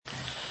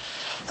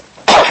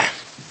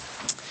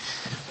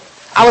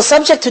Our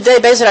subject today,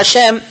 Be'ezer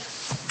Hashem,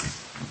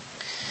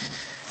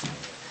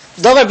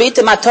 Dover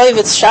B'Item HaToiv,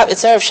 it's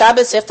Erev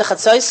Shabbos, after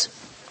Chatzos,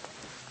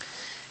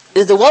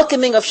 is the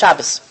welcoming of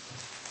Shabbos.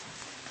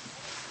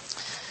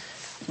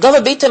 Dover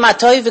B'Item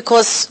HaToiv,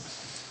 because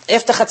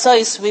after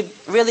Chatzos, we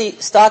really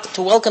start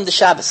to welcome the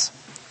Shabbos.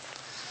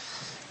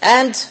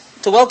 And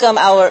to welcome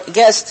our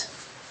guest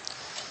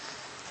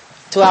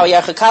to our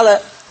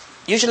Yarchakala.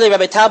 Usually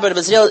Rabbi Talbert of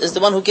Israel is the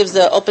one who gives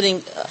the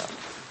opening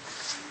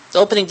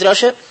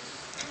drosha.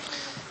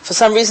 For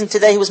some reason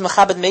today he was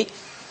mechabed me.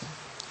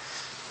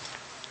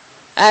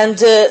 And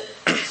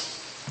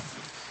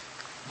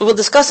we will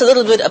discuss a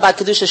little bit about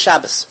Kedusha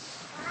Shabbos.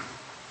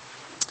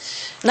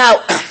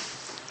 Now,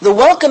 the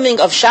welcoming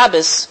of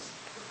Shabbos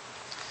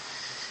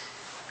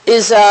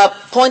is a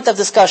point of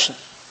discussion.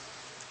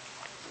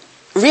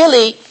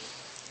 Really,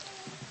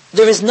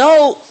 there is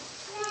no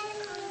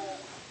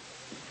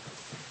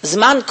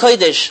Zman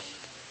Kodesh,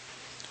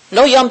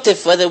 no Yom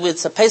Tif, whether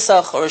it's a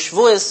Pesach or a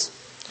Shavuos,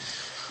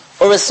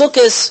 or a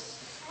Sukkot,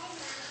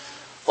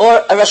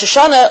 or a Rosh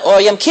Hashanah, or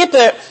a Yom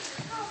Kippur,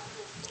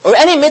 or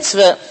any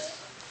mitzvah,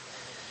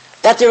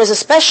 that there is a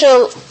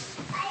special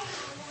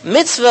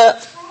mitzvah,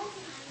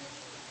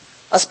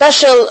 a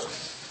special,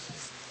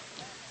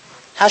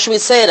 how should we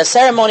say it, a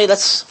ceremony,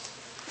 that's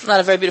not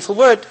a very beautiful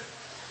word,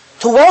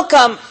 to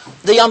welcome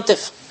the Yom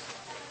Tif.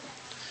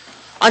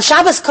 On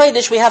Shabbos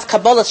Kodesh we have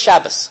Kabbalah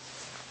Shabbos.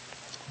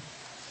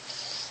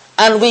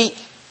 And we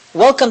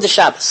welcome the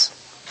Shabbos.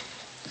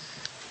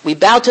 We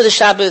bow to the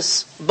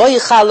Shabbos. Boi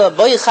Chala,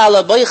 Boi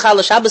Chala, Boi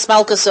Chala, Shabbos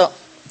Malkaso.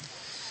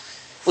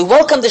 We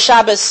welcome the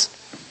Shabbos.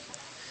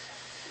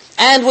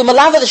 And we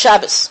malava the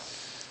Shabbos.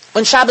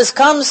 When Shabbos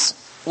comes,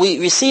 we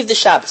receive the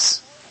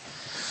Shabbos.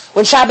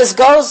 When Shabbos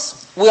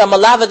goes, we are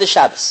malava the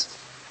Shabbos.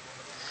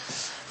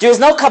 There is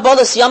no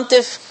Kabbalas Yom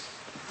Tif.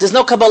 There's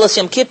no Kabbalas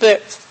Yom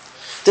Kippur.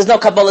 There's no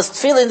Kabbalas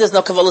Tefillin. There's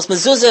no Kabbalas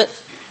Mezuzah.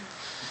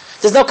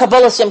 There's no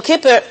Kabbalas Yom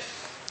Kippur.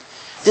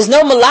 There's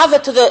no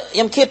malava to the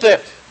Yom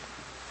Kippur.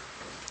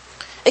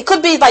 It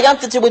could be by Yom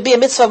Tif there would be a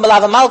mitzvah of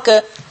malava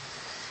malka,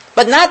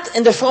 but not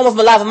in the form of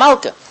malava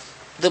malka.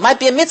 There might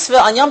be a mitzvah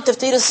on Yom Tif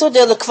to eat a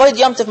sudah, l'kvoid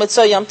Yom Tif,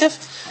 mitzvah Yom Tif.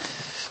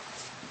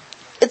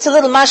 It's a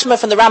little mashma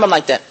from the Rambam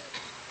like that.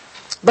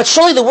 But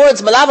surely the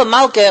words malava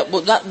malka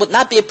would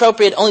not be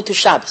appropriate only to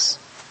Shabbos.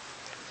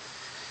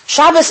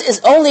 Shabbos is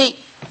the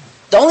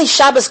only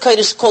Shabbos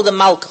Kodesh called a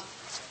malka.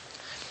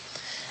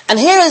 And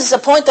here is a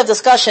point of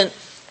discussion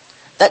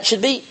that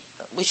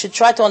we should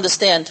try to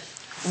understand.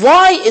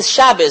 Why is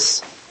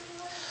Shabbos,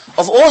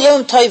 of all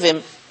Yom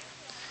Tovim,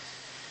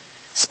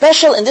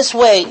 special in this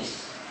way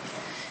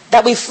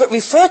that we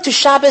refer to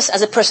Shabbos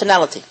as a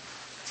personality?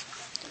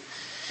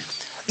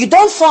 You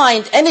don't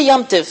find any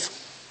Yom Tov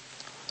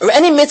or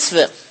any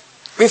mitzvah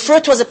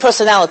referred to as a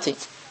personality.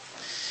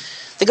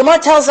 The Gemara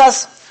tells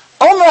us,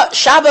 Omra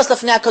Shabbos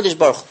lefnei HaKadosh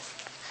Baruch Hu.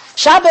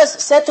 Shabbos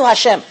said to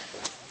Hashem,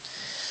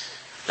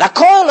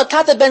 Lakol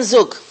lekata ben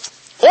zug.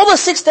 All the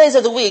 6 days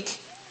of the week,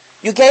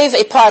 you gave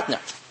a partner.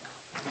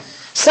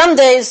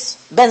 Sundays,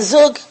 ben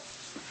zug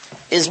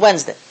is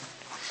Wednesday.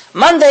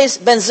 Mondays,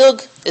 ben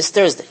zug is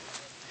Thursday.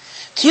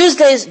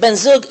 Tuesdays, ben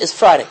zug is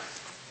Friday.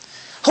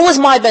 Who is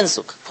my ben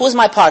zug? Who is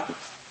my partner?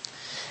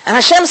 And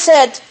Hashem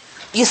said,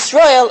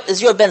 Yisrael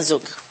is your ben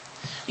zug.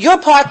 Your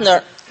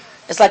partner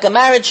is like a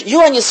marriage.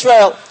 You and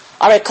Yisrael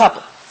are a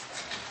couple.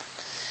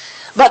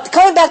 But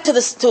coming back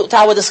to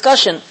our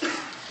discussion,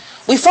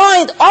 we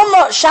find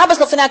Amar Shabbos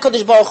lefnei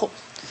HaKadosh Baruch Hu.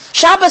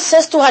 Shabbos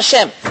says to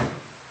Hashem,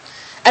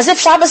 as if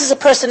Shabbos is a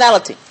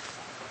personality.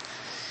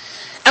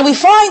 And we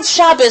find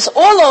Shabbos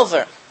all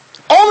over,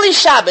 only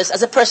Shabbos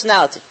as a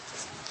personality.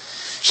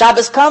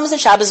 Shabbos comes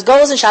and Shabbos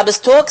goes and Shabbos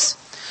talks.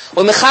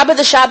 We're mechaber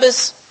the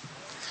Shabbos.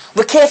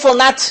 We're careful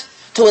not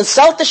to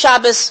insult the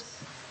Shabbos.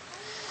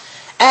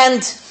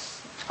 And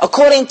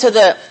according to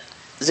the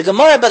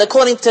Gemara, but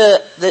according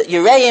to the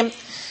Yereim,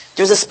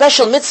 there's a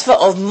special mitzvah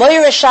of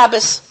Moireh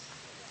Shabbos,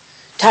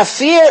 to have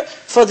fear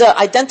for the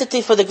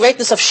identity, for the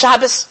greatness of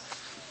Shabbos,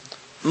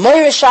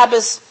 Moireh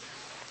Shabbos.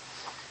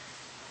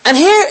 And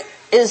here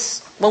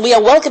is when we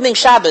are welcoming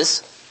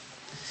Shabbos.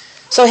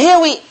 So here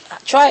we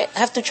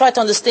have to try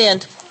to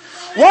understand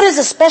what is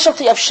the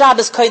specialty of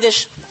Shabbos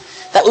Kodesh,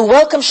 that we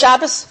welcome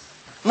Shabbos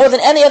more than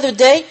any other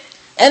day,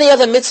 any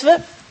other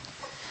mitzvah,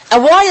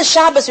 and why is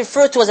Shabbos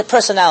referred to as a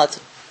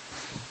personality?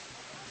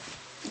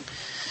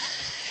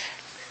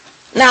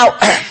 Now,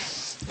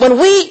 when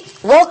we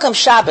welcome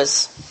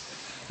Shabbos,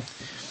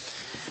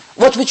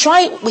 what we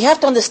have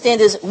to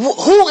understand is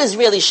who is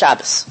really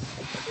Shabbos.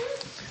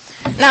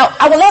 Now,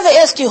 I will never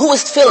ask you who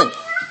is Tefillin.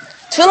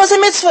 Tefillin is a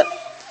mitzvah.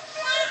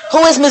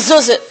 Who is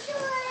Mezuzah?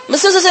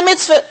 Mezuzah is a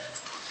mitzvah.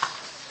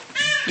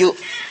 You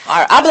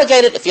are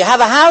obligated, if you have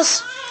a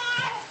house,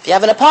 if you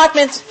have an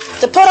apartment,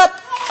 to put up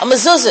a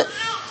Mezuzah.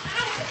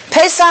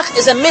 Pesach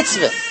is a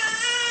mitzvah.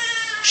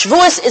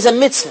 Shavuos is a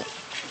mitzvah.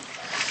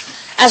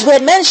 As we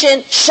had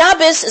mentioned,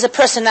 Shabbos is a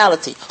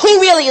personality.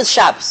 Who really is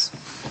Shabbos?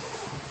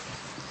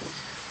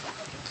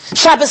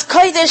 Shabbos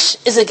Kodesh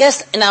is a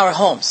guest in our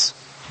homes.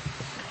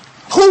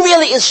 Who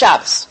really is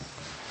Shabbos?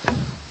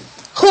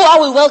 Who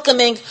are we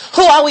welcoming?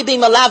 Who are we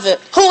being malavet?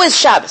 Who is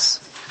Shabbos?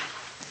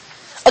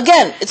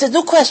 Again, it's a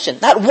new question.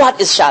 Not what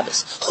is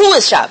Shabbos. Who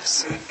is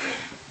Shabbos?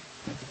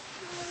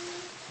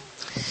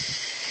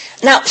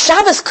 Now,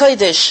 Shabbos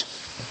Kodesh,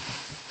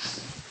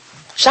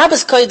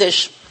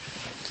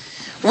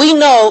 we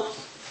know,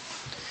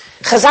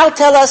 Chazal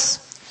tell us,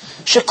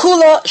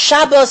 Shekula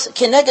Shabbos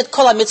keneged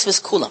kol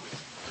ha-mitzvahs kulam.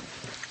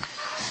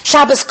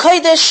 Shabbos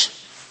Kodesh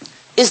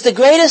is the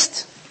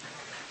greatest,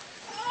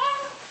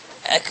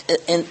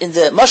 in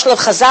the Mashal of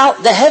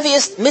Chazal, the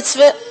heaviest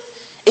mitzvah.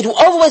 It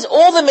overweighs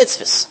all the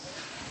mitzvahs.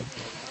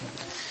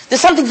 There's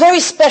something very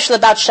special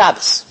about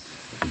Shabbos.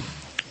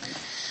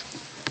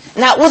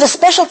 Now, with the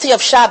specialty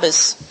of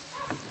Shabbos,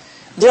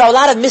 there are a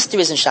lot of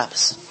mysteries in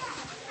Shabbos.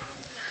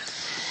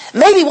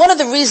 Maybe one of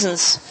the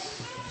reasons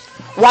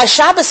why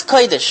Shabbos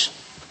Kodesh,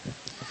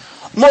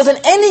 more than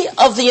any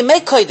of the Yemei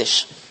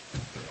Kodesh,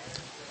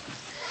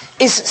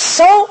 is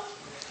so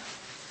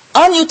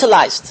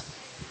unutilized.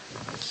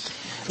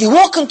 You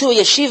walk into a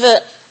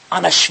yeshiva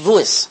on a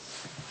Shavuos,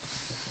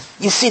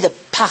 you see the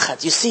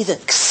pachad, you see the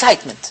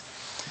excitement.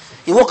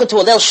 You walk into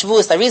a Leil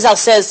Shavuos, the Arizal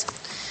says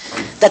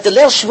that the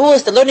Leil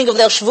Shavuos, the learning of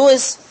Leil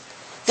Shavuos,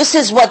 this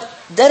is what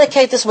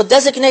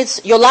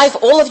designates your life,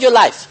 all of your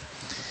life.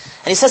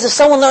 And he says if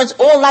someone learns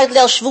all night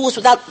Leil Shavuos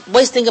without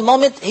wasting a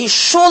moment, he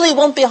surely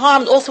won't be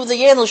harmed all through the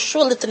year and he'll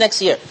surely live the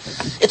next year.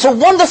 It's a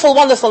wonderful,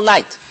 wonderful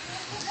night.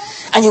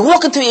 And you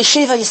walk into a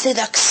yeshiva, you see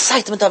the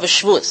excitement of a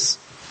Shavuos.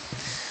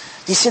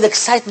 You see the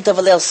excitement of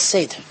a Leil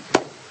Seder.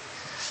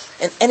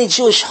 In any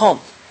Jewish home.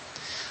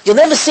 You'll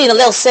never see in a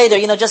Leil Seder,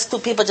 just two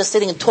people just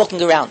sitting and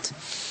talking around.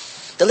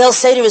 The Leil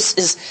Seder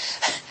is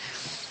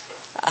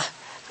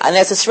and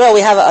as it's rare,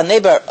 we have a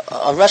neighbor,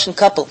 a Russian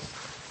couple,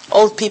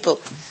 old people,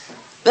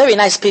 very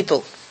nice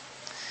people.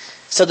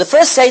 So the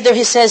first Seder,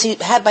 he says, he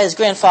had by his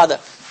grandfather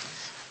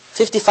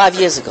 55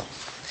 years ago.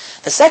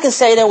 The second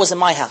Seder was in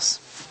my house.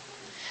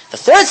 The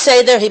third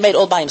Seder, he made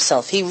all by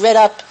himself. He read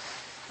up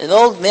an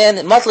old man,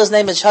 Matla's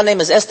name is, her name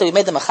is Esther, we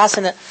made them a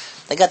chasana.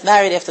 They got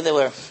married after they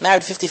were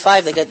married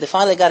 55, they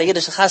finally got a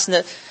Yiddish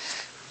chasana.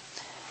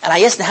 And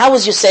I asked him, how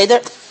was your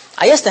Seder?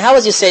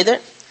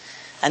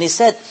 And he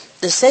said,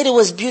 the Seder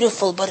was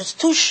beautiful, but it's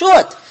too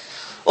short.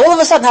 All of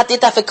a sudden,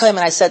 and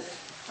I said,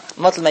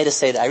 Matl made a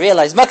Seder. I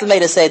realized Matl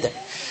made a Seder.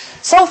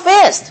 So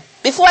fast.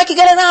 Before I could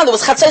get it out, there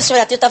was Chatzos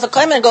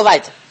Seder, and go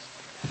weiter.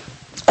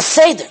 A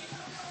Seder.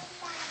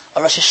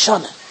 A Rosh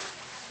Hashanah.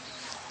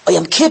 A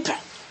Yom Kippur.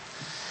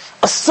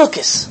 A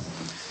Sukkot.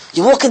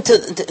 You walk into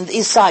the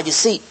east side, you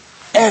see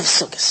Erev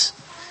Sukkot.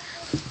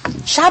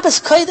 Shabbos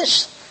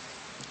Kodesh.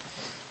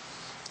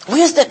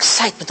 Where's the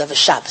excitement of a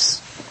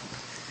Shabbos?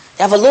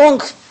 You have a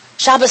long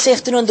Shabbos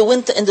afternoon in the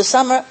winter, in the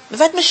summer,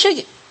 Bevet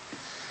Meshigi.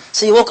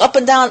 So you walk up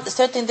and down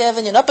 13th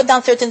Avenue, and up and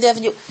down 13th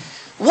Avenue.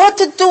 What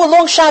to do a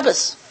long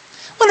Shabbos?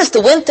 When it's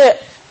the winter,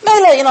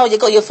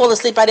 maybe, you fall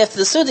asleep right after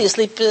the Suda, you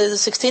sleep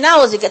 16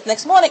 hours, you get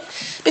next morning.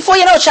 Before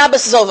you know it,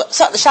 Shabbos is over.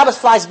 So the Shabbos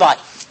flies by.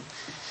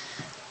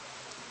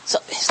 So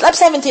he slept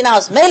 17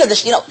 hours. Maybe, the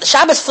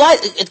Shabbos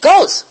flies, it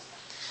goes.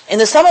 In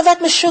the summer, Bevet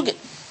Meshigi.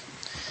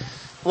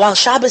 While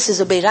Shabbos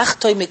is a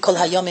beirachtoi mikol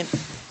hayomim,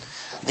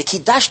 the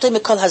kiddashtoi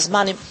mikol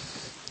hazmanim.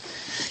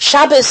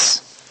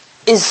 Shabbos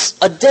is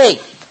a day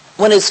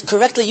when it's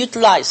correctly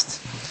utilized.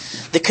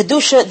 The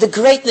kedusha, the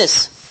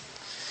greatness,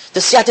 the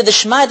siyata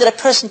d'shmai that a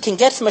person can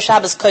get from a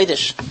Shabbos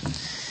Kodesh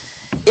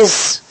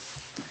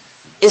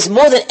is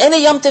more than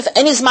any Yom Tov,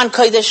 any Zman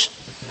Kodesh.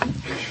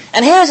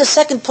 And here is a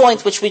second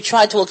point which we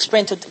try to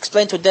explain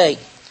today.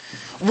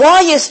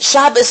 Why is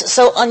Shabbos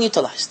so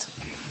unutilized?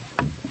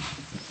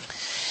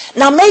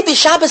 Now maybe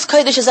Shabbos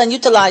Kodesh is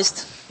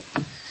unutilized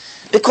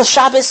because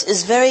Shabbos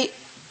is very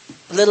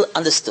little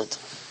understood.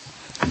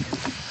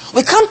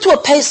 We come to a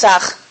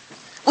Pesach,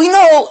 we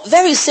know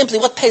very simply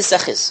what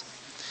Pesach is.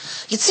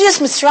 Yetzias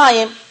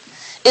Mitzrayim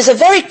is a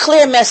very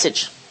clear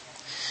message.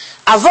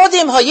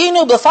 Avodim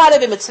hayinu b'fare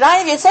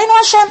b'Mitzrayim Yitzeinu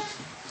Hashem.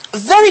 A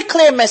very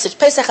clear message.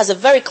 Pesach has a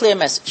very clear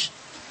message.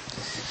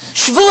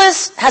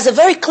 Shavuos has a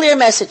very clear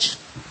message.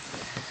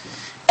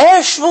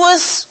 Erev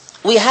Shavuos,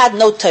 we had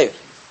no Torah.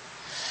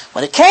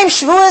 When it came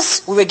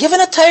Shavuos, we were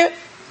given a Torah.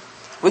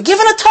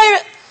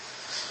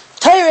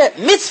 Torah,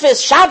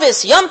 mitzvahs,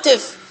 Shabbos, Yom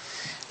Tov.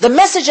 The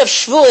message of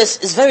Shavuos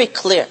is very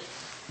clear.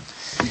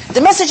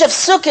 The message of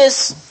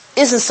Sukkot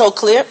isn't so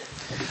clear,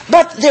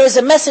 but there is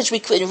a message we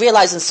can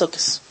realize in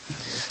Sukkot.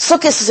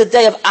 Sukkot is a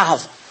day of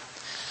Ahava.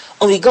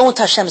 When we go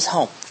into Hashem's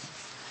home.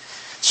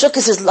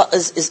 Sukkot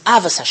is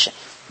Avas Hashem.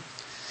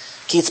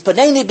 Ki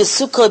yitzpaneni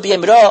b'sukkah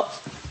b'yemro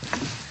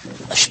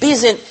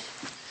shpizin.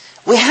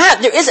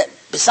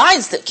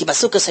 Besides the Ki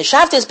b'sukkah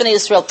seishavti is b'nei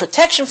Yisrael,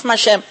 protection from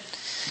Hashem,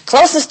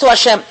 closeness to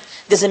Hashem,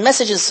 there's a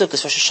message in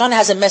Sukkot. Rosh Hashanah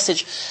has a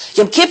message.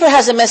 Yom Kippur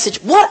has a message.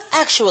 What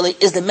actually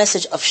is the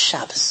message of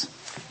Shabbos?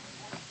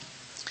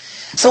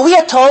 So we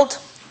are told,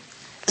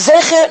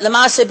 Zecher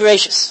l'maaseh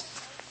bereishis,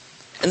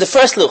 in the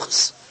first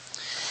Luchos.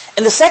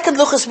 In the second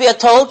Luchos we are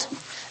told,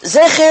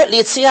 Zecher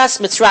liYetzias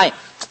Mitzrayim.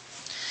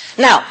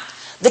 Now,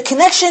 the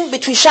connection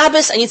between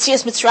Shabbos and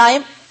Yetzias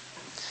Mitzrayim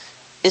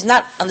is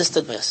not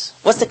understood by us.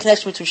 What's the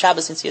connection between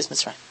Shabbos and Yetzias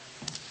Mitzrayim?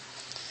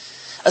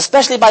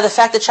 Especially by the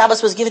fact that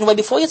Shabbos was given way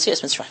before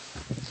Yetzias Mitzrayim.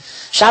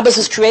 Shabbos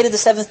was created the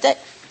seventh day.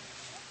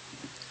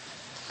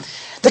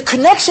 The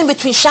connection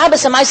between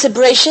Shabbos and Ma'aseh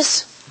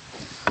Bereishis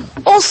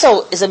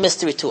also is a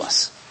mystery to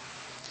us.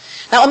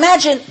 Now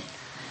imagine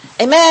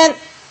a man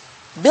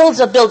builds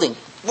a building,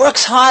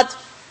 works hard,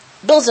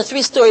 builds a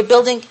 3-story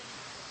building,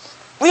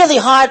 really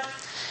hard,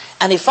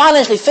 and he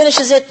finally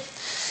finishes it,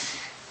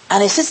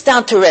 and he sits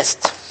down to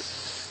rest.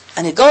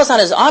 And he goes on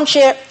his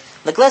armchair,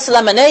 the glass of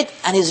lemonade,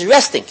 and he's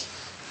resting.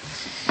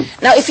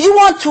 Now if you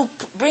want to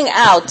bring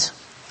out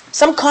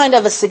some kind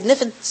of a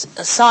significant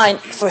sign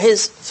for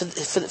his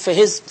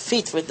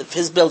feat, for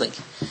his building,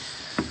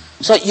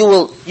 so you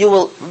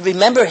will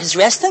remember his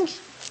resting?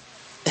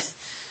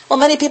 Well,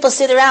 many people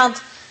sit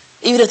around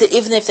even if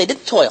they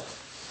didn't toil.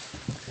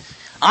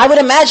 I would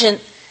imagine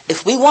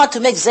if we want to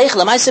make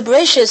Zeichel Ma'aseh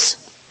Bereishis,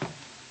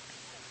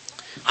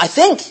 I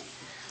think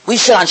we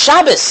should on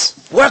Shabbos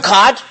work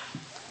hard,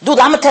 do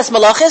Lamates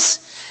Malachis,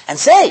 and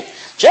say,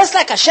 just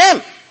like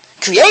Hashem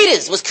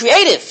was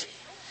creative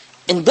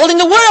in building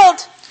the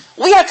world,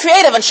 we are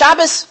creative on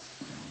Shabbos.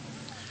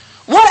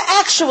 What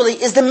actually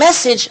is the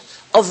message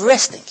of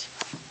resting?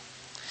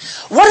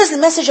 What is the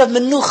message of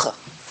Menucha?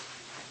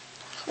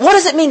 What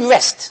does it mean,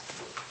 rest?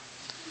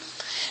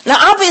 Now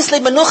obviously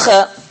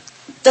Menucha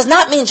does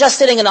not mean just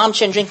sitting in an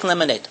armchair and drinking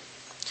lemonade.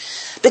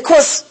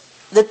 Because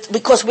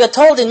we are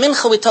told in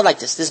Mincha, we're told like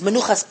this. There's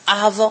Menuchas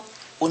Ahava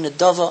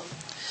u'Nedava,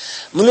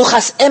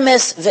 Menuchas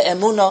Emes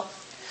ve'Emuna,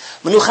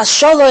 Menuchas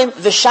Shalom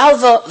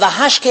ve'Shalva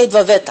v'Hashkeit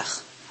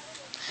v'Vetach.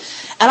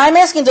 And I'm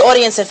asking the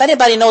audience, if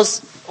anybody knows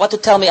what to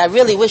tell me, I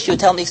really wish you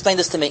would explain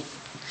this to me.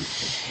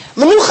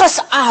 Menuchas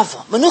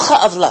Ahava,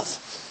 Menucha of love.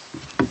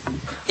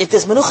 If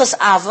there's Menuchas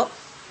Ahava,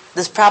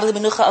 there's probably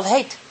Menucha of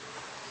hate.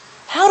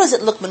 How does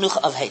it look,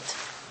 Menucha of hate?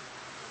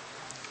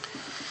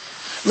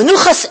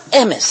 Menuchas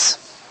Emes,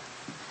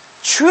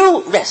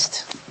 true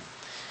rest.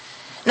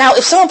 Now,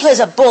 if someone plays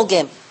a ball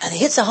game and he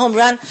hits a home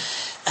run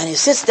and he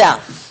sits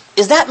down,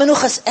 is that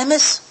Menuchas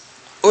Emes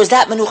or is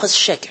that Menuchas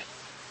Sheker?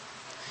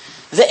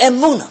 The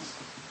Emuna.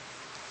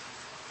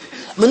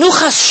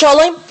 Menuchas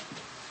Shalom,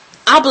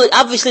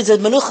 obviously there's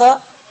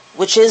Menucha,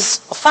 which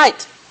is a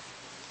fight.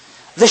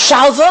 The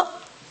Shalva,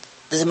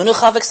 there's a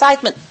Menucha of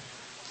excitement.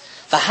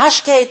 The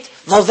Hashkeit,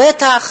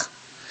 Vavetach.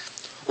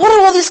 What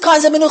are all these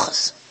kinds of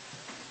Menuchas?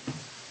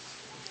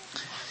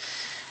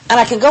 And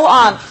I can go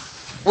on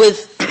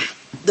with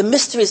the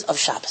mysteries of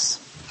Shabbos.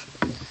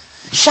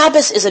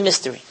 Shabbos is a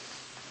mystery.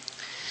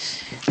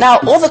 Now,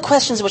 all the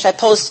questions which I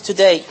posed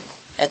today,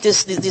 at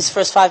these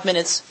first 5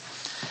 minutes,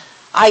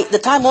 the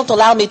time won't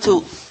allow me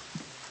to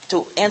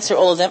answer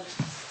all of them.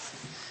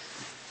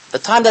 The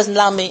time doesn't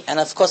allow me, and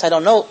of course I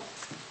don't know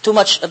too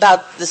much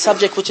about the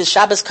subject, which is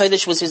Shabbos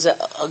Kodesh, which is a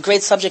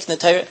great subject in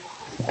the Torah.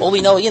 All we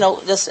know,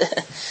 just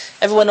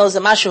everyone knows the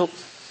Mashu.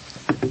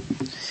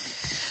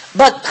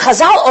 But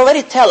Chazal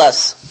already tell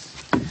us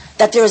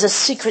that there is a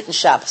secret in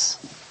Shabbos.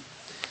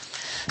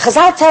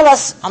 Chazal tell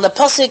us on the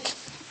Pasuk,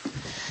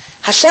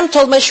 Hashem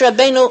told Moshe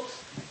Rabbeinu,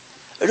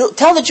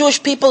 tell the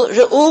Jewish people,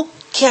 Re'u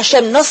ki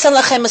Hashem nosan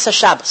lachem es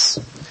Shabbos.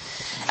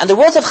 And the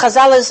words of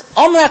Chazal is,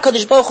 Omra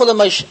HaKadosh Baruch Hu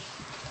LeMoshe,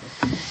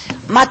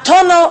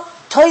 Matono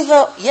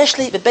toiva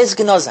yeshli bebeis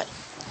genozai.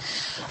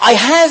 I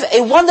have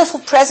a wonderful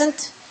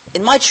present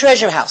in my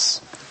treasure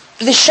house.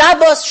 The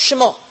Shabbos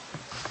Shemo.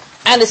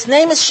 And its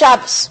name is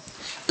Shabbos.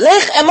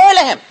 Lech emor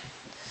lehem.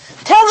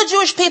 Tell the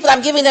Jewish people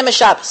I'm giving them a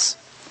Shabbos.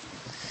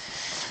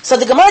 So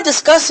the Gemara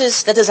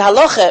discusses that there's a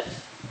halacha.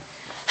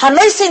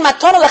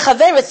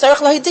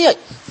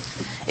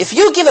 If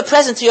you give a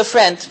present to your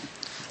friend,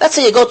 let's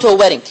say you go to a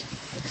wedding,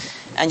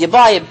 and you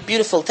buy a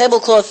beautiful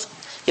tablecloth,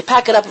 you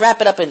pack it up, wrap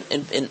it up in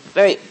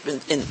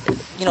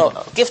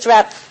gift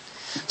wrap.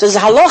 So there's a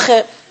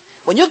halacha,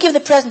 when you give the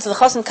present to the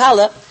chas and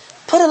kala,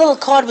 put a little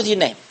card with your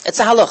name. It's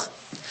a halacha.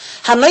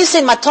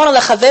 Hanoisin matona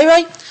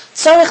lechaveroi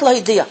tzarich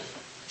lohidia.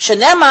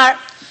 Shenemar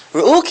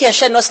ru'u ki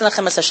Hashem nosen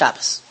lechem es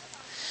Shabbos.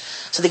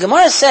 So the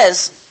Gemara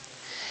says,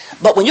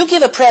 but when you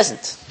give a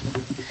present,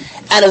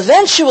 and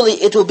eventually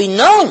it will be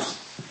known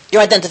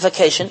your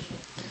identification,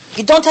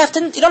 you don't have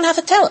to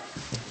tell it.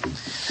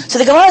 So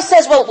the Gemara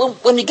says, well,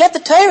 when you get the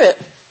Torah,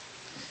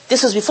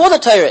 this was before the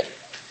Torah,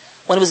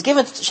 when it was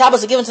given,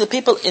 Shabbos was given to the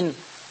people in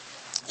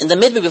the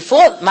midway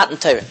before Matan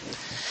Torah.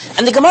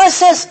 And the Gemara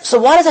says, so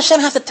why does Hashem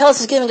have to tell us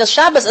He's giving us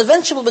Shabbos?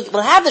 Eventually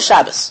we'll have the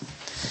Shabbos.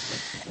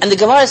 And the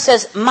Gemara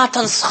says,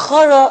 Matan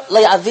schara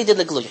le'avidid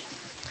le'gluyi.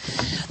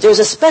 There is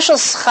a special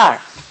schar.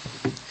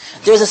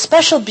 There is a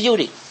special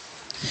beauty.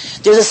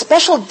 There is a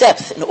special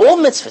depth in all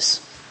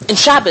mitzvahs, in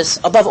Shabbos,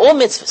 above all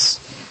mitzvahs.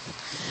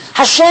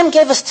 Hashem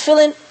gave us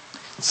tefillin,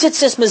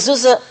 tzitzis,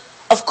 mezuzah,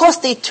 of course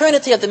the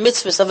eternity of the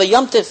mitzvahs, of a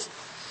Yom Tiv.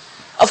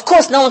 Of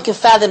course no one can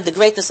fathom the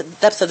greatness and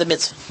depth of the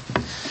mitzvah.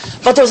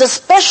 But there was a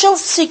special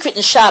secret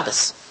in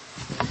Shabbos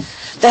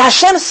that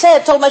Hashem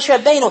told Moshe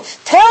Rabbeinu,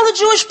 tell the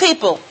Jewish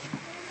people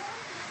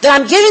that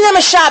I'm giving them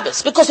a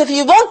Shabbos, because if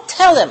you won't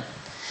tell them,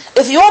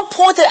 if you won't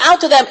point it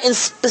out to them in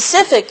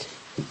specific,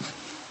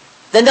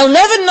 then they'll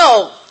never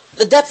know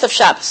the depth of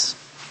Shabbos.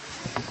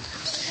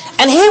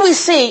 And here we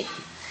see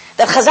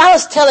that Chazal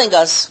is telling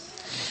us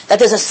that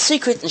there's a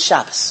secret in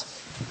Shabbos.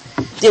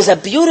 There's a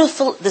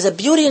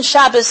beauty in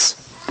Shabbos.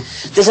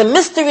 There's a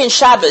mystery in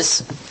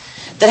Shabbos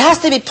that has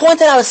to be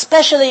pointed out,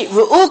 especially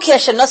Ru'u ki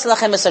Hashem nasa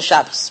lachem es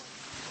Shabbos.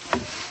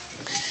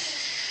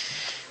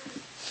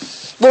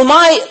 Will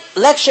my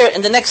lecture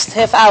in the next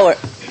half hour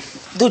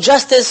do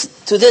justice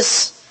to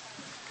this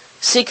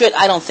secret?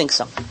 I don't think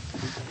so.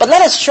 But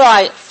let us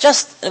try,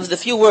 just with a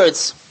few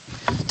words,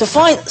 to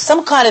find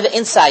some kind of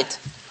insight.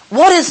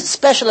 What is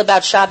special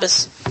about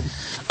Shabbos?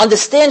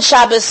 Understand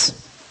Shabbos.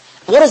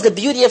 What is the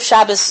beauty of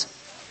Shabbos?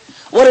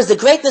 What is the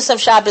greatness of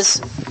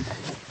Shabbos?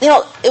 You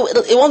know,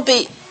 it won't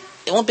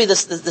be the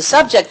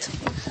subject,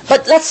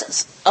 but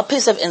let's a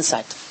piece of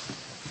insight.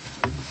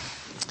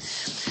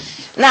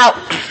 Now,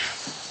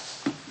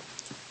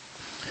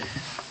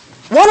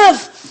 one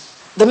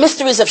of the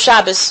mysteries of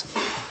Shabbos,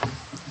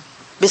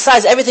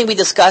 besides everything we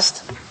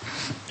discussed,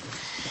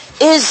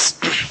 is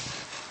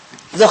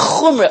the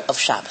chumrah of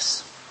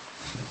Shabbos.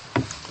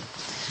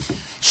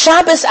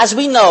 Shabbos, as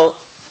we know,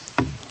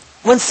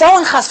 when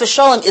someone chas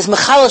v'sholem is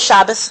mechalel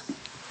Shabbos,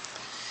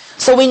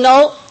 so we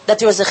know that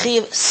there is a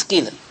chiyuv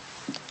skila,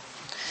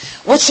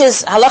 which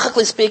is,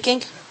 halachically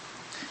speaking,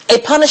 a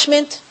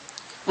punishment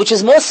which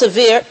is more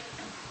severe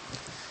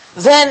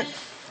than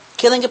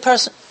killing a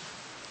person.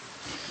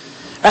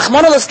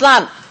 Rachmana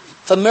litzlan,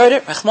 for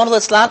murder, Rachmana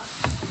litzlan,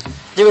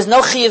 there is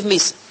no chiyuv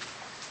misa.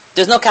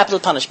 There's no capital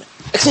punishment.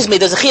 Excuse me,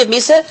 there's a chiyuv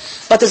misa,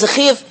 but there's a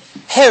chiyuv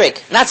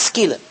herig, not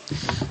skila,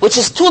 which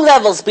is 2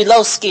 levels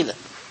below skila.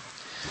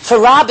 For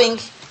robbing,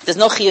 there's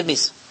no chiyuv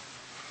misa.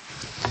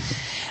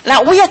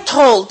 Now, we are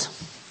told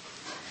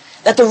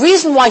that the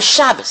reason why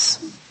Shabbos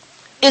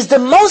is the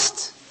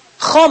most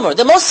chomer,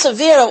 the most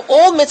severe of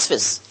all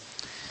mitzvahs,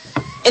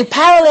 in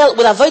parallel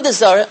with Avodah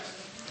Zarah,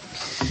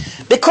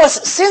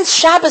 because since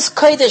Shabbos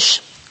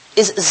Kodesh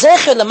is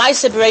Zecher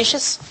L'Maaseh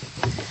Bereishis,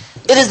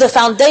 it is the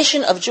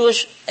foundation of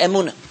Jewish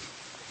emunah.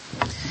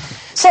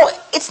 So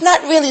it's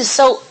not really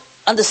so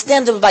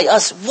understandable by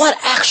us what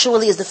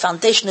actually is the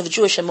foundation of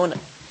Jewish emunah,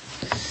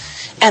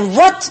 and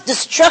what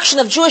destruction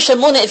of Jewish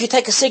emunah if you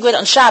take a cigarette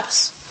on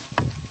Shabbos.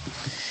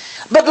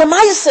 But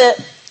L'Maaseh,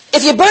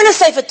 if you burn a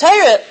Sefer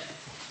Torah,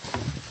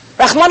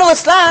 Rachmana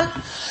litzlan,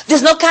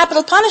 there's no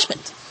capital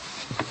punishment.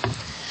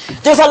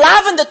 There's a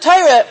law in the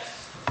Torah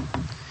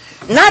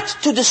not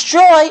to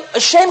destroy a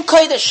Shem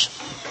Kodesh.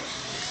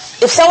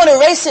 If someone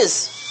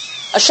erases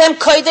a Shem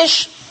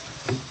Kodesh,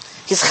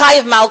 he's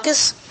Chayiv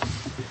Malkus,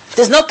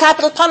 there's no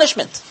capital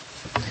punishment.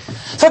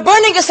 For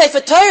burning a Sefer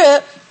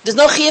Torah, there's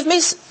no Chayiv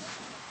Misa.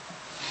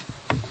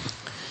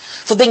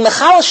 For being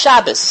Mechal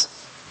Shabbos,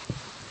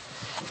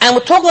 and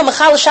we're talking about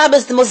Mechal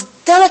Shabbos, the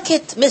most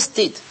delicate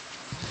misdeed.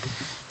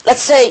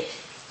 Let's say,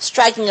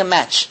 striking a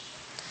match,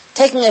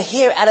 taking a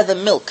hair out of the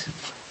milk,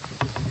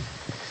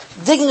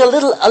 digging a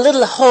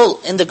little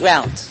hole in the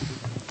ground.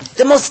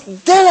 The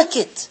most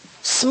delicate,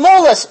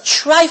 smallest,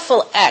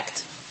 trifle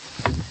act.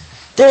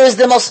 There is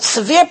the most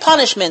severe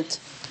punishment,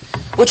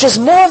 which is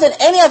more than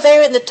any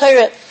avera in the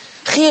Torah,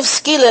 Chiyuv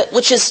Skila,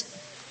 which is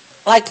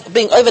like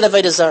being over the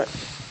Avodah Zarah.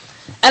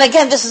 And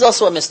again, this is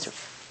also a mystery.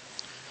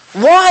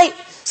 Why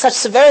such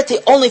severity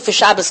only for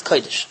Shabbos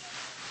Kodesh?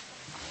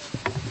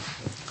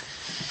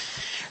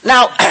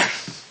 Now,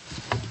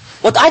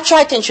 what I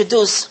try to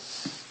introduce,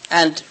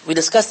 and we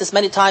discussed this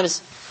many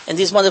times in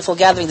these wonderful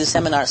gatherings, these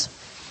seminars,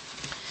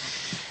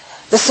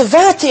 the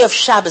severity of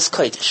Shabbos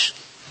Kodesh.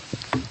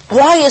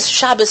 Why is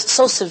Shabbos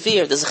so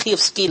severe? There's a chiyuv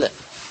skila.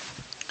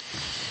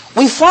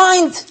 We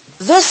find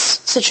this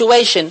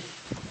situation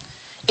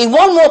in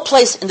one more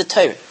place in the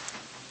Torah,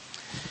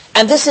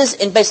 and this is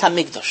in Beis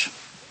HaMikdash.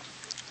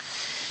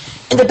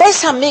 In the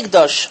Beis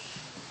HaMikdash,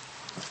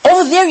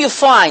 over there you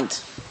find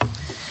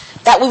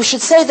that we should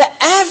say the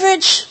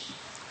average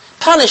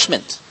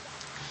punishment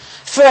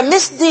for a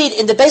misdeed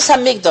in the Beis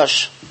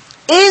HaMikdash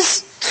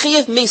is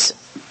chiyuv misa.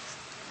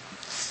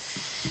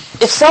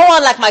 If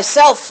someone like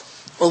myself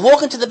will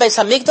walk into the Beis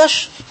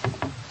HaMikdash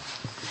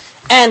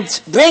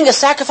and bring a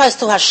sacrifice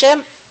to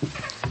Hashem,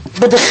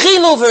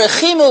 b'dechilu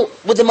v'rechimu,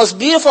 with the most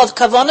beautiful of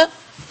kavanah,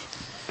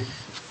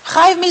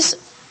 chayiv misa.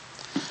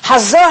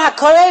 Hazar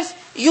hakorev,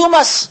 you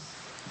must.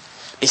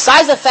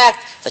 Besides the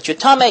fact that you're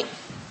tamei.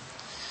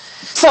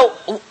 So,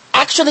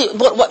 actually,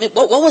 what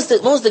was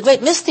the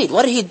great misdeed?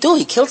 What did he do?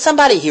 He killed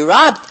somebody. He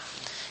robbed.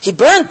 He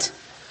burnt.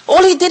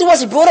 All he did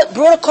was he brought a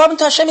korban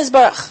to Hashem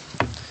Yisbarach.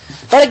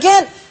 But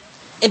again,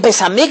 in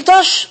Beis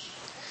HaMikdash,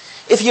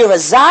 if you're a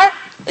zar,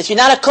 if you're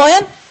not a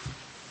kohen,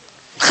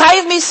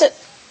 chayiv misa.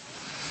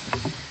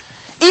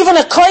 Even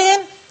a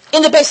kohen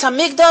in the Beis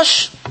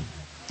HaMikdash,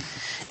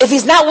 if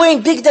he's not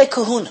wearing bigdei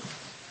kahuna,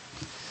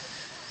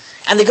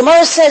 and the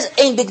Gemara says,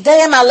 "Ein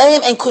bigdeihem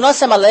aleim, ein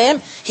kunosem aleim,"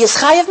 he is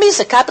chayiv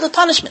misa, capital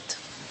punishment.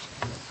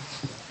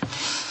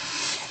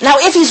 Now,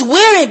 if he's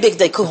wearing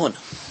bigdei kahuna,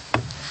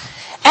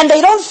 and they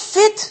don't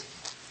fit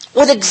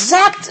with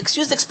exact,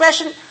 excuse the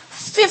expression,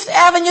 Fifth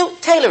Avenue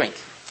tailoring.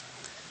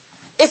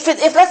 If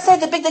let's say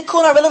the bigdei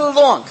kahuna are a little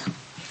long,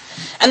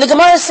 And the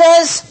Gemara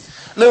says,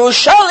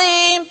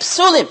 Merushalim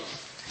psulim,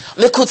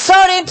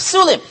 Mekutzarim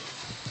psulim.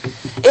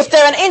 If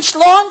they're an inch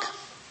long,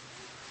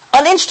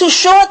 an inch too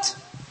short,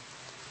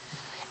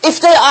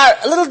 if they are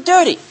a little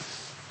dirty,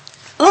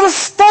 a little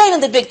stain in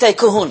the big day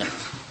kahuna.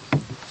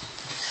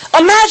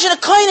 Imagine a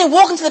kohen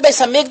walking to the Beis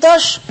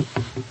HaMikdash,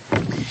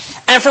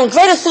 and from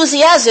great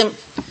enthusiasm,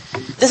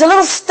 there's a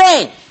little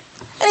stain.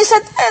 And he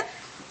said,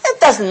 it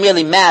doesn't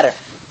really matter.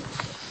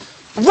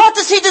 What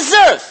does he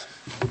deserve?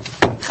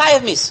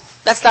 Chayav mis.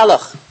 That's the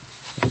halach.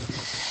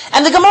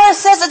 And the Gemara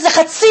says it's a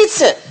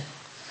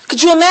chatzitze.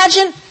 Could you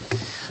imagine?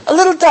 A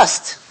little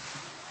dust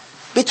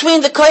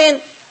between the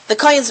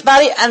kohen's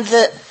body and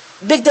the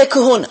big day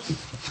kahuna.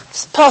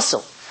 It's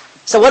possible.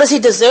 So what does he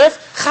deserve?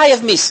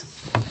 Chayav mis.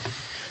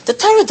 The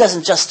Torah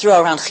doesn't just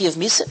throw around chayav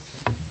mis.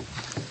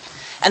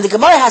 And the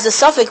Gemara has a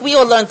suffix. We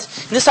all learned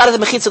in this side of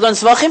the Mechitza learned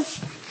Zvachim.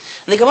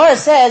 And the Gemara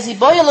says,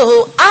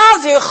 "Yiboyelahu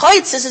avir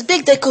choitz." This is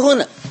big day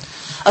kahuna.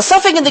 A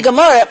suffix in the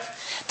Gemara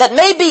that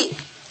may be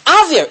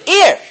avir,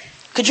 ear.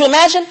 Could you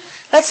imagine?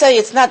 Let's say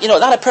it's not,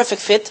 not a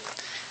perfect fit,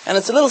 and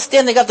it's a little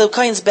standing up the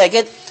kohen's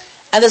beged,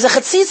 and there's a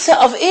chatzitza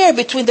of ear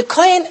between the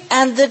kohen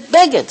and the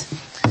beged.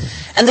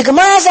 And the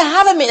Gemara has a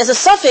havami, as a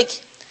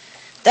suffix,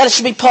 that it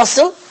should be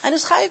possible, and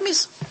it's chayiv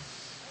mis.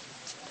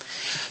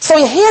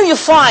 So here you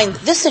find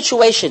this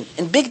situation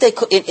in Big Day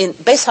in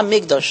Beis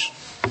HaMikdash.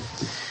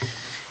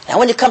 And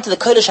when you come to the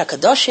Kodesh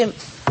HaKadoshim,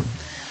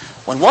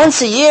 when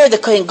once a year the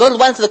Kohen Gadol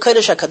went to the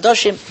Kodesh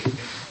HaKadoshim,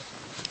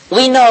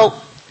 we know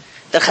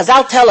that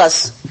Chazal tell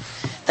us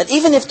that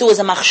even if there was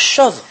a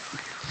machshav,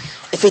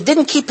 if he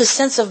didn't keep his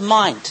sense of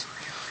mind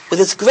with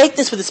its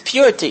greatness, with its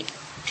purity,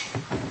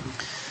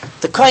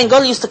 the Kohen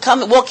Gadol used to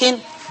come and walk in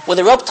with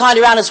a rope tied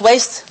around his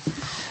waist,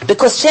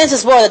 because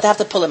chances were that they have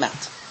to pull him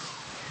out.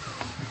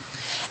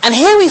 And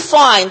here we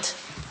find,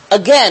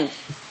 again,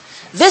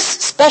 this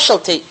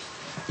specialty,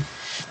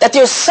 that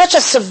there's such a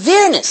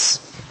severeness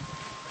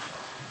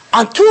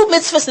on two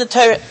mitzvahs in the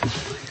Torah,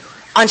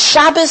 on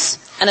Shabbos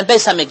and on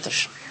Beis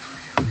HaMikdash.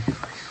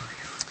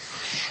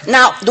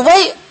 Now, the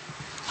way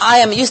I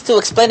am used to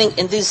explaining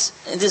in these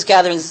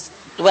gatherings,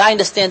 the way I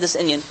understand this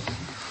Inyan,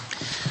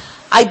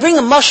 I bring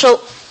a mashal.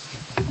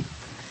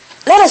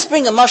 Let us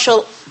bring a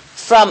mashal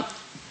from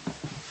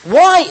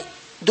why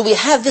do we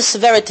have this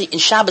severity in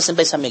Shabbos and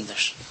Beis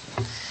HaMikdash.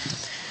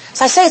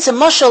 So I say it's a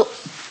mashal,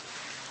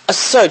 a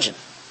surgeon.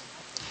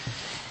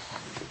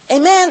 A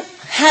man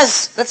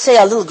has, let's say,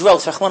 a little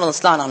growth, Rachmana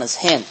litzlan, on his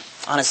hand,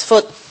 on his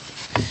foot.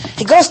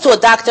 He goes to a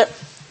doctor.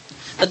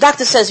 The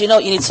doctor says, you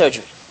need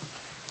surgery.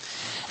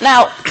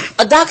 Now,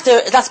 a doctor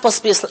is not supposed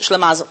to be a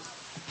shlemazel,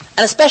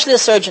 and especially a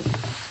surgeon.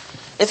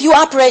 If you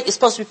operate, you're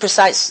supposed to be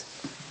precise.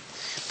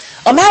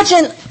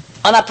 Imagine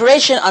an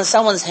operation on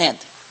someone's hand.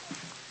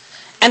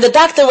 And the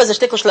doctor was a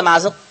shtickl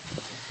shlemazel,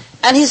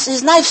 and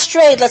his knife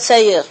strayed, let's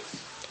say, a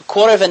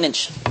quarter of an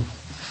inch.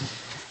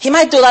 He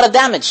might do a lot of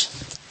damage.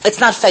 It's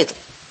not fatal.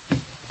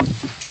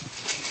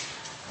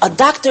 A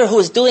doctor who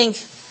is doing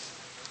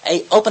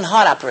an open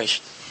heart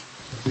operation,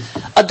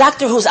 a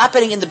doctor who's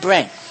operating in the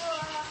brain,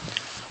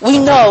 we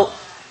know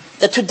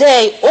that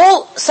today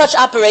all such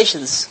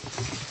operations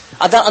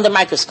are done under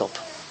microscope.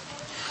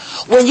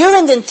 When you're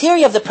in the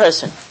interior of the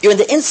person, you're in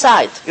the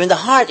inside, you're in the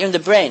heart, you're in the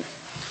brain,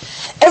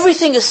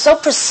 everything is so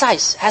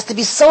precise, has to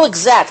be so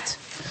exact,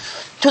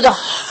 to the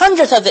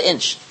 100th of the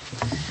inch.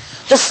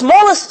 The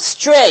smallest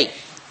stray,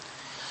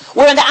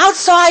 where on the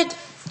outside,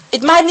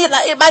 it might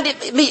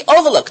be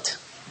overlooked.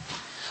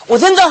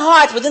 Within the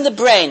heart, within the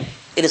brain,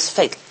 it is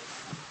fatal.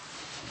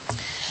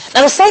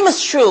 Now the same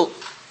is true,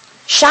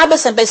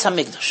 Shabbos and Beis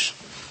HaMikdash.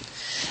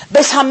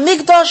 Beis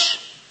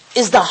HaMikdash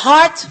is the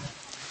heart,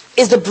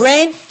 is the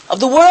brain of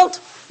the world.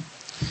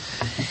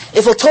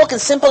 If we'll talk in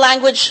simple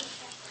language,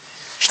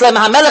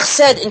 Shlomo HaMelech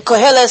said in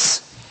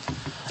Koheles,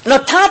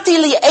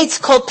 Notati li eitz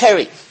kol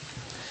peri.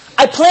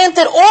 I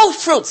planted all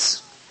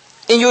fruits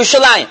in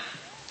Yerushalayim.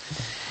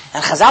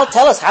 And Chazal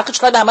tell us, how could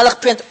Shlomo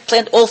HaMelech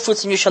plant all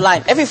fruits in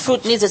Yerushalayim? Every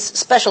fruit needs its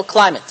special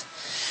climate.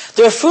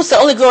 There are fruits that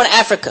only grow in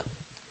Africa.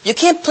 You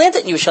can't plant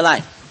it in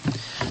Yerushalayim.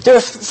 There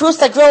are fruits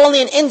that grow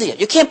only in India.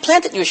 You can't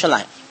plant it in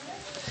Yerushalayim.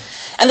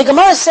 And the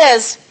Gemara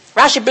says,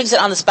 Rashi brings it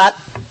on the spot,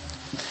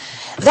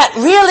 that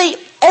really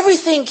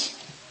everything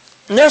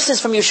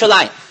nurses from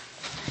Yerushalayim.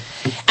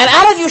 And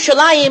out of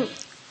Yerushalayim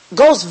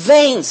goes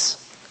veins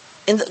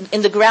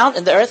in the ground,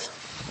 in the earth.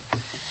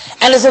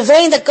 And there's a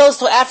vein that goes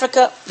to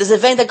Africa. There's a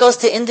vein that goes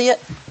to India.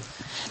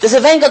 There's a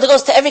vein that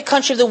goes to every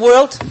country of the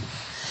world.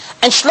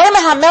 And Shlomo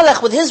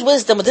HaMelech, with his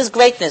wisdom, with his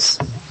greatness,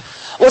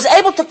 was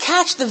able to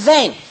catch the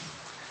vein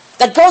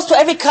that goes to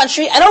every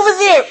country. And over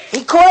there,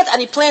 he caught it and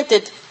he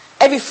planted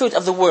every fruit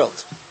of the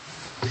world.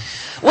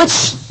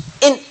 Which,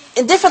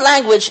 in different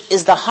language,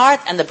 is the heart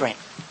and the brain.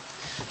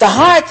 The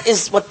heart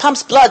is what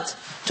pumps blood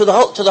to the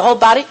whole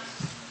body.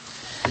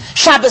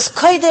 Shabbos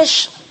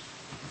Kodesh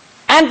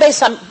and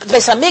Beis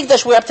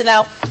HaMikdash, we're up to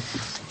now,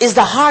 is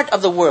the heart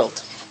of the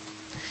world.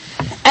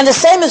 And the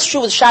same is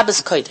true with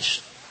Shabbos Kodesh.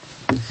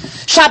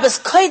 Shabbos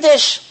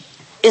Kodesh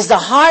is the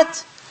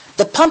heart,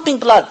 the pumping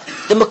blood,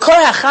 the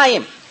Makor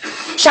HaChaim,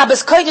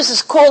 Shabbos Kodesh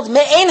is called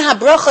Me'en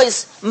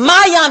HaBrochos,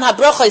 Mayan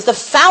HaBrochos, the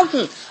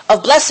fountain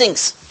of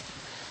blessings.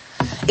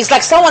 It's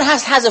like someone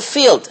has a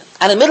field,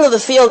 and in the middle of the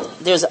field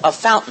there's a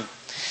fountain.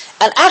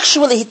 And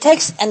actually he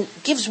takes and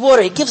gives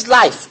water, he gives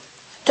life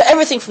to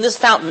everything from this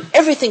fountain.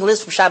 Everything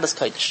lives from Shabbos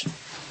Kodesh.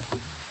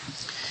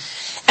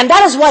 And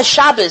that is why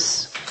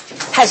Shabbos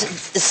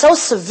is so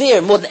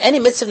severe, more than any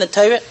mitzvah in the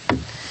Torah.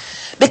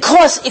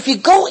 Because if you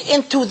go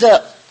into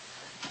the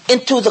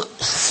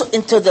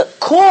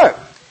core,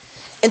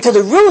 into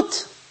the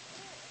root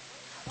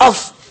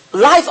of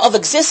life, of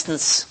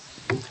existence,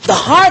 the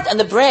heart and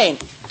the brain,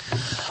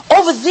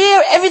 over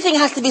there everything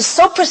has to be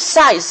so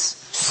precise,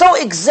 so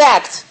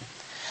exact,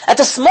 that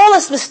the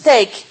smallest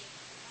mistake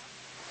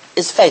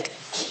is fatal.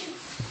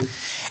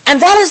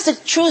 And that is the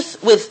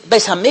truth with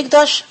Beis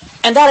Hamikdash,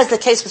 and that is the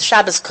case with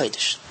Shabbos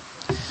Kodesh.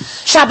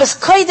 Shabbos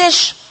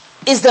Kodesh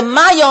is the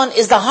mayon,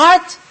 is the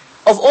heart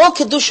of all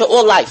Kedusha,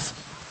 all life.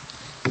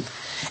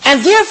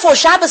 And therefore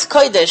Shabbos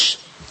Kodesh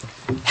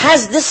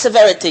has this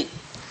severity.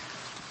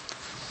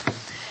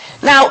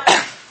 Now,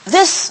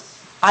 this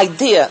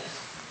idea,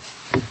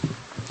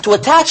 to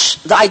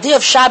attach the idea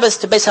of Shabbos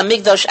to Beis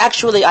Hamikdash,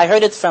 actually I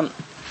heard it from,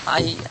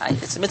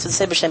 it's a mitzvah to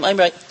say b'shem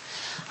Oimrei.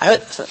 I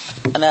heard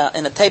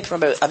in a tape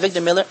from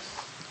Avigdor Miller.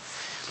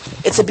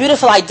 It's a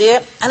beautiful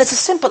idea, and it's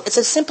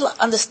a simple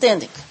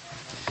understanding.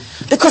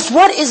 Because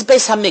what is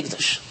Beis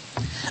Hamikdash?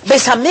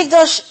 Beis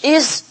Hamikdash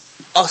is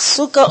a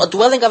sukkah, a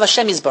dwelling of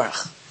Hashem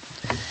Yisbarach.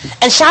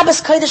 And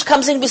Shabbos Kodesh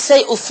comes in, we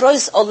say,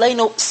 Ufrois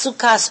Oleinu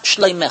Sukkas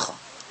Shloimecha.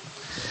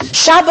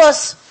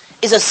 Shabbos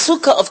is a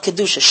sukkah of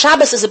Kedusha.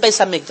 Shabbos is a Beis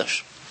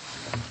Hamikdash.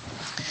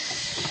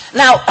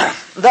 Now,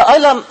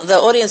 the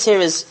audience here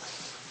is,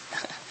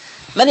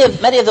 many of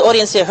the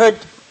audience here heard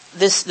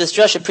this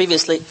drasha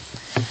previously.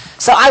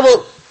 So I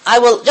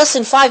will just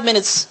in 5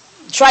 minutes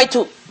try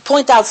to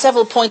point out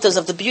several pointers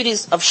of the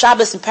beauties of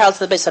Shabbos in parallel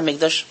to the Beis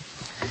Hamikdash.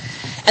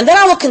 And then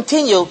I will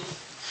continue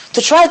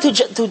to try to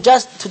do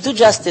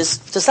justice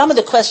to some of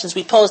the questions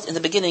we posed in the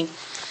beginning.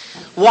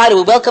 Why do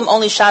we welcome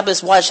only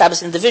Shabbos? Why is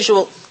Shabbos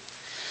individual?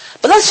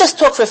 But let's just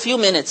talk for a few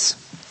minutes.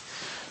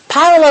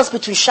 Parallels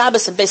between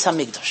Shabbos and Beis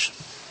Hamikdash.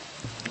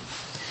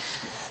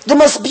 The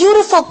most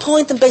beautiful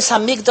point in Beis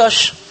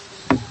Hamikdash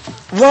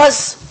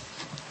was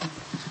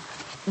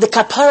the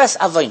Kaparas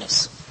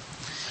Avonos.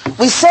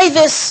 We say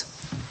this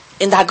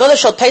in the Haggadah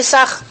Shel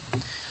Pesach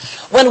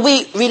when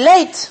we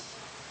relate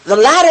the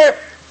ladder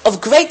of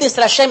greatness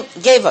that Hashem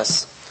gave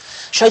us.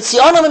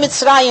 Shoitzionu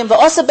miMitzrayim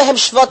v'osa behem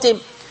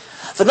shvotim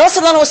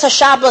v'nosa lanu es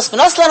haShabbos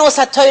v'nosa lanu es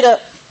haTorah.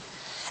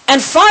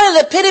 And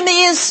finally the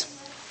epitome is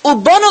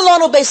Ubonu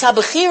lanu beis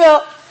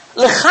habechira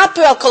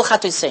lechaper al kol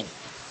chatosein.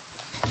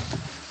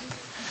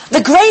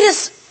 The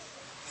greatest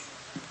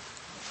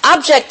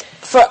object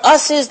for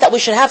us is that we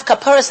should have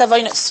kaparas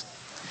avonos.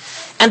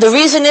 And the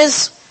reason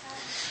is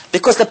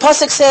because the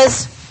pasuk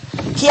says,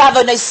 Ki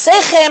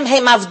avonosechem he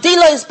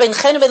mavdilos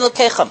beinchen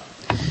v'elokechem.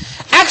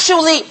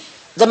 Actually,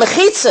 the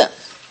mechitza,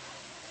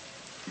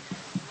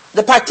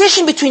 the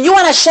partition between you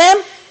and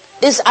Hashem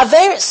is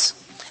averis.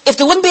 If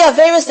there wouldn't be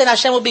averis, then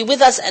Hashem would be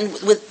with us and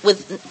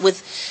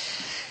with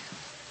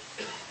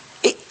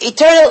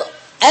eternal,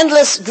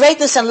 endless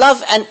greatness and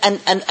love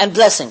and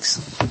blessings.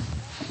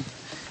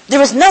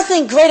 There is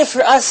nothing greater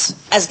for us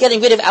as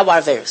getting rid of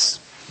our averis.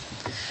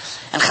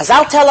 And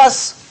Chazal tell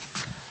us,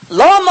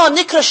 Lama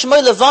nikra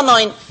shmoy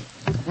Levanon.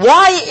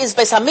 Why is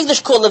Beis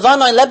Hamikdash called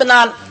Levanon,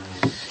 Lebanon?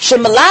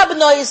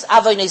 Shemalabnois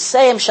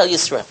avonoseihem shel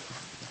Yisrael.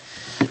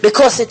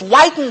 Because it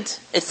whitened,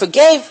 it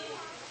forgave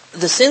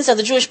the sins of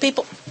the Jewish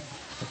people.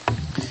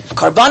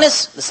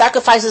 Karbanis, the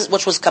sacrifices,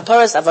 which was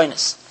kaparas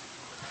avonos.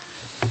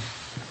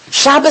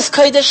 Shabbos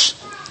Kodesh,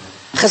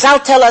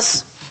 Chazal tell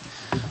us,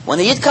 when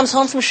the Yid comes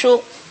home from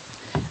shul,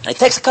 and he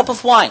takes a cup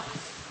of wine,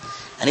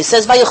 and he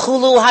says,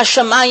 Vayechulu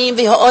hashamayim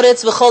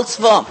v'ha'oretz v'chol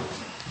tzvam,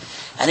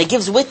 and he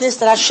gives witness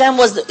that Hashem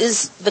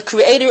is the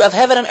creator of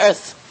heaven and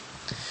earth.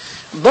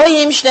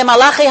 Boyim shnei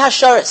malachei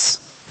hasharis.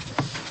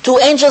 2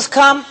 angels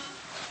come,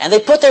 and they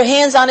put their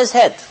hands on his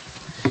head,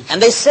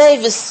 and they say,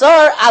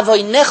 V'sar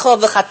avoynecha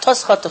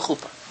v'chatoscha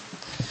techupa.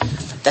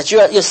 That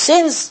your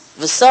sins,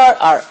 V'sar,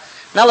 are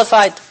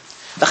nullified.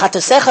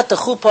 V'chatosecha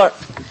techupar.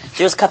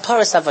 There's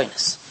kaparas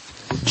avonos.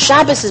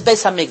 Shabbos is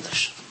Beis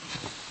Hamikdash.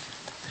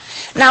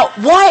 Now,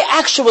 why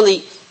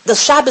actually does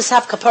Shabbos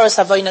have kaparas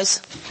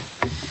avonos?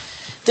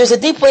 There's a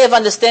deep way of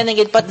understanding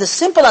it, but the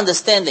simple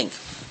understanding,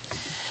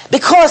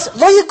 because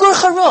lo yigur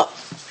chara,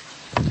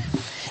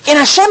 in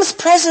Hashem's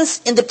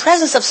presence, in the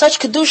presence of such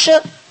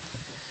kedusha,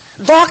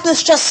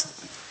 darkness just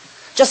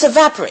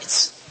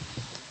evaporates.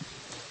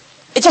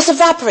 It just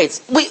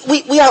evaporates.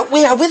 We are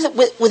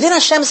within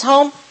Hashem's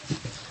home.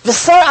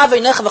 V'sar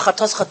aveinecha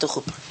v'chatoscha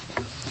techuper.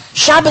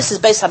 Shabbos is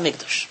Beis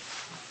Hamikdash.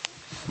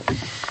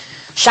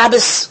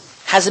 Shabbos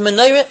has a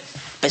menorah.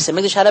 Beis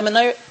Hamikdash had a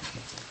menorah.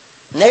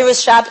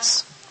 Neiros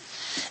Shabbos.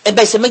 In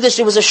Beis Hamikdash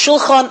there was a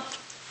shulchan.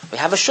 We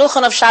have a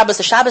shulchan of Shabbos,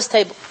 a Shabbos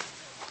table.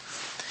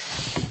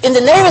 In the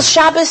Neiros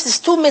Shabbos there's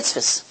 2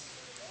 mitzvahs.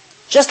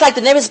 Just like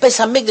the Neiros Beis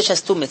Hamikdash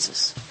has 2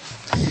 mitzvahs.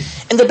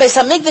 In the Beis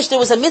HaMikdash, there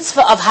was a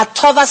mitzvah of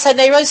Hatovas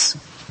HaNeiros,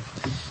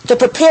 to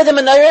prepare the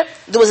menorah.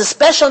 There was a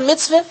special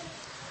mitzvah.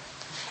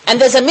 And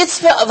there's a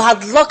mitzvah of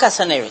Hadlokas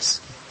HaNeiros,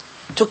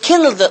 to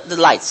kindle the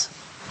lights.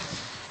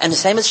 And the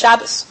same as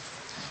Shabbos.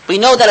 We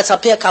know that it's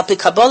Kalpi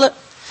Kabbalah,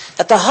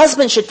 that the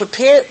husband should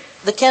prepare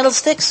the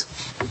candlesticks,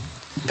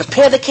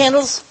 prepare the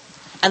candles,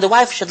 and the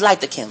wife should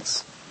light the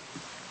candles.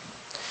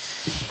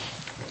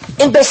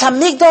 In Beis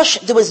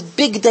HaMikdash, there was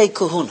Big Day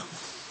Kahuna.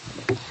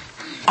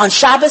 On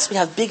Shabbos, we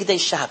have Big Day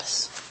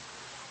Shabbos.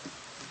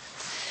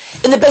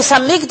 In the Beis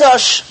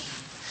HaMikdash,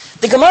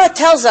 the Gemara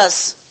tells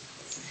us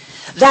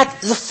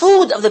that the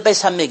food of the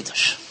Beis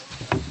HaMikdash,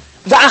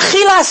 the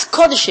Achilas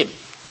Kodeshim,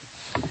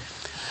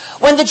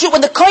 when the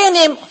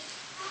Kohanim,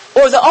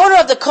 or the owner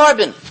of the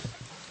carbon,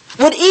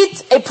 would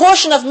eat a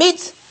portion of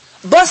meat,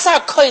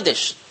 Basar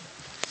Kodesh,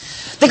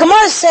 the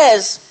Gemara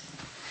says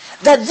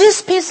that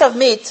this piece of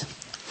meat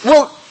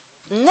will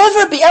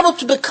never be able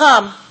to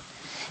become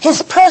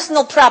his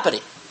personal property.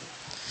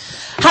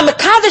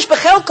 HaMekadesh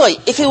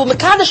Bechelkoi, if he will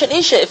Mekadesh an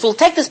Isha, if he will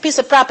take this piece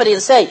of property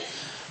and say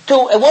to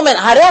a woman,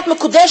 Haret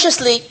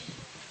Mekudeshesli,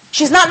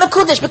 she's not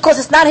Mekudesh because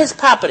it's not his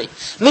property.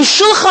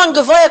 Mishulchan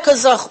Gavoya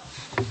Kazach.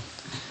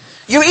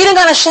 You're eating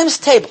on Hashem's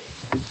table.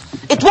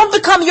 It won't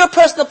become your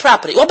personal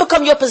property. It won't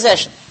become your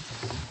possession.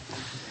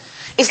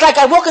 It's like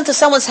I walk into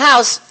someone's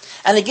house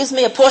and he gives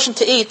me a portion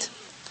to eat.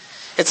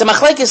 It's a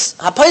machlekes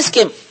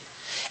hapoiskim.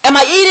 Am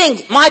I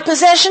eating my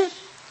possession?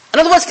 In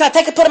other words, can I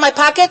take it, put it in my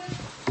pocket?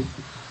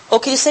 Or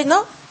can you say,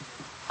 no,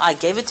 I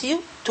gave it to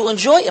you to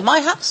enjoy in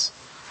my house.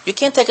 You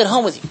can't take it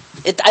home with you.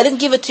 I didn't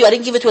give it to you. I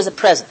didn't give it to you as a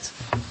present.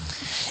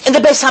 In the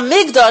Beis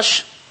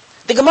HaMikdash,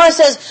 the Gemara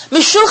says,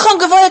 Mishulchan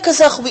Gavoya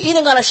Kazach, we're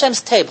eating on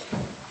Hashem's table.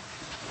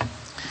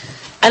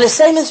 And the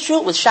same is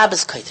true with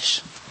Shabbos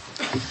Kodesh.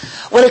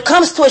 When it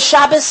comes to a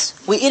Shabbos,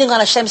 we're eating on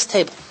Hashem's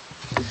table.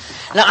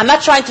 Now, I'm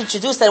not trying to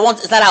introduce that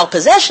it's not our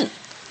possession,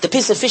 the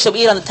piece of fish that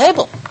we eat on the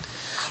table.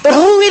 But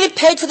who really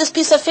paid for this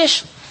piece of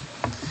fish?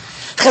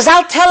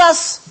 Chazal tell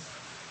us,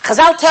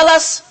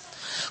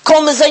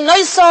 Kol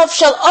mezaynoisav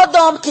shel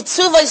Adam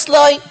kitzuvos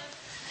loy,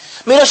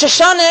 mi Rosh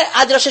Hashanah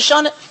ad Rosh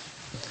Hashanah.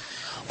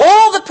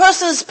 All the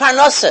person's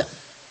parnasa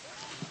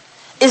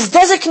is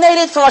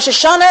designated for Rosh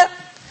Hashanah.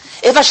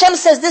 If Hashem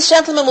says this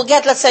gentleman will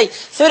get, let's say,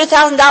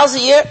 $30,000 a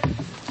year,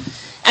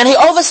 and he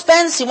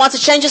overspends, he wants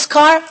to change his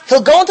car,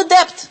 he'll go into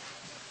debt.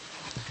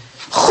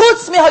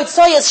 Chutz mi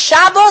hoitzoyes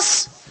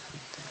Shabbos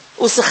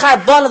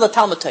u'sechar bon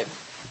l'Talmud Torah.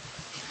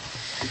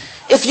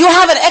 If you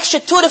have an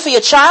extra tutor for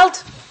your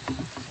child,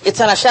 it's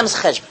on Hashem's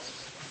cheshbon.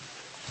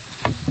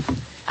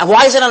 And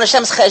why is it on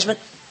Hashem's cheshbon?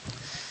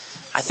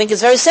 I think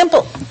it's very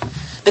simple.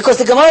 Because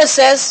the Gemara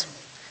says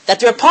that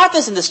there are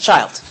partners in this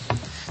child.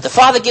 The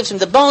father gives him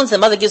the bones, the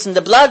mother gives him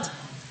the blood,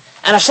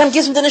 and Hashem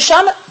gives him the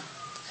neshama.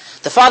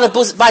 The father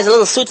buys a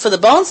little suit for the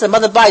bones, the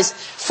mother buys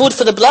food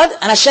for the blood,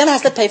 and Hashem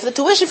has to pay for the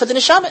tuition for the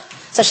neshama.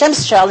 It's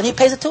Hashem's child, and He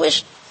pays the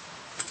tuition.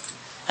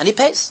 And He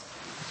pays.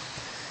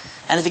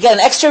 And if you get an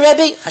extra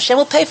Rebbe, Hashem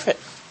will pay for it.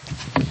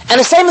 And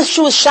the same is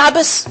true with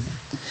Shabbos.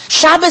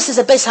 Shabbos is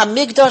a Beis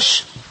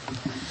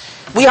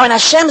HaMikdash. We are in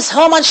Hashem's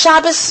home on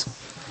Shabbos,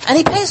 and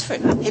He pays for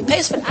it. He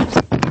pays for it.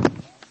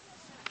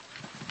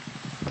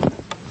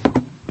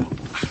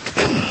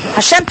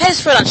 Hashem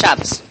pays for it on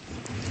Shabbos.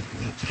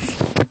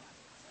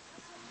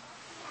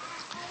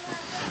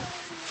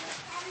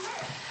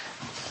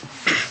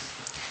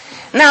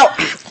 Now,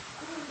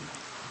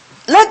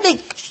 let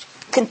me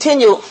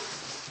continue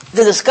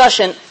the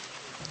discussion.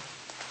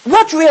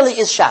 What really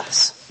is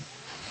Shabbos?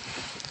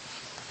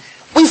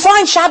 We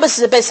find Shabbos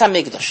is a Beis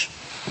HaMikdash.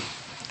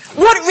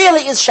 What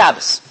really is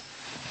Shabbos?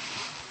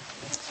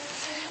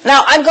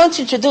 Now, I'm going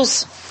to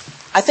introduce,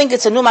 I think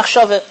it's a new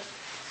machshava.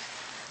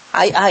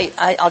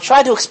 I'll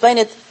try to explain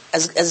it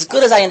as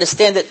good as I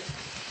understand it.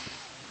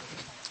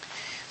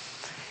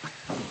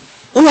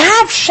 We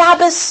have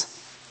Shabbos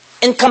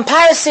in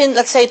comparison,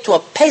 let's say, to a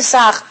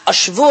Pesach, a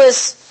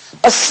Shavuos,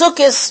 a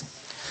Sukkot,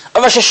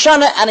 a Rosh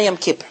Hashanah, and a Yom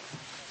Kippur.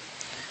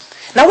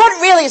 Now,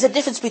 what really is the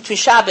difference between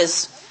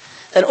Shabbos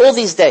and all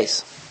these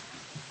days?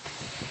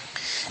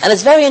 And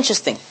it's very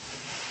interesting.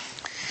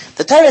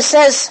 The Torah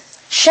says,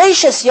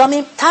 Sheishes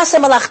Yomim Taseh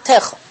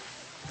Malachtecha.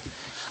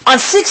 On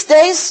 6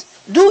 days,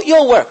 do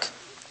your work.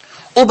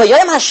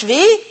 Ubayom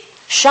Hashvi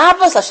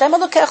Shabbos Hashem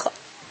Elokecha.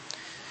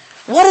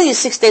 What are these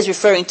 6 days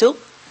referring to?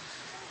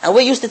 And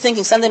we're used to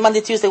thinking Sunday,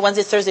 Monday, Tuesday,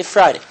 Wednesday, Thursday,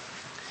 Friday.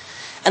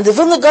 And the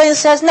Vilna Gaon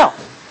says no.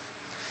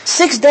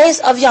 6 days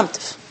of Yom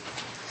Tov.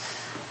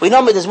 We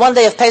know there's 1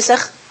 day of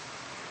Pesach,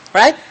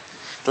 right?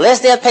 The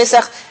last day of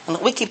Pesach, and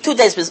we keep 2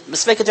 days with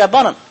Sveikat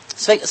Rabbanon,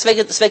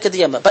 Sveikat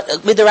Yom. But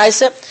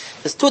Midaraisa,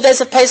 there's 2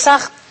 days of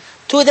Pesach,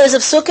 2 days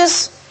of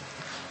Sukkot,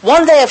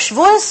 1 day of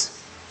Shavuos,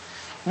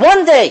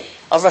 1 day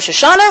of Rosh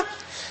Hashanah,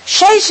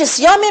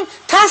 Sheishes Yomim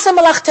Taseh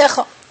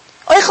Malachtecha.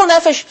 Oichel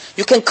Nefesh,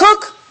 you can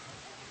cook,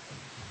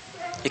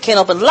 you can't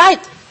open the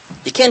light,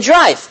 you can't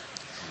drive,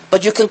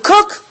 but you can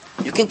cook,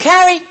 you can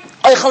carry,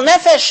 Oichel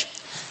Nefesh,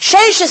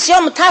 Sheishes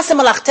Yom Taseh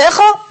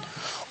Malachtecha,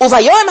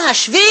 Uvayom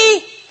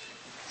Hashvi,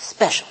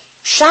 special.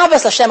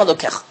 Shabbos Hashem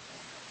Elokecha.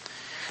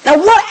 Now,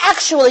 what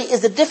actually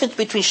is the difference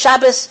between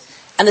Shabbos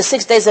and the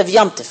 6 days of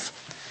Yom Tov?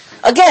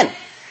 Again,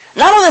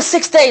 not only the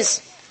 6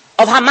 days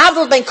of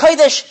Hamavdil ben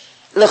Kodesh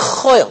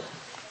lechoil.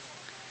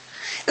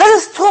 Let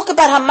us talk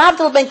about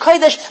Hamavdil ben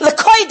Kodesh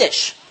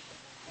lekodesh,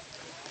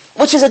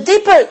 which is a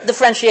deeper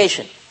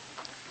differentiation.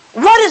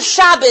 What is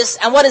Shabbos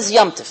and what is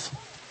Yom Tov?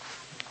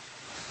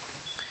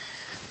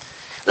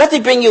 Let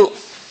me bring you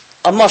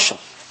a mashal.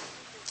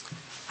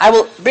 I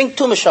will bring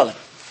two mashalim.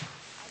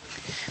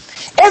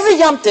 Every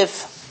Yom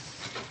Tov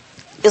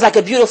is like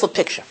a beautiful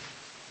picture.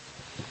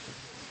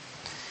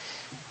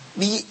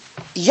 The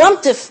Yom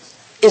Tov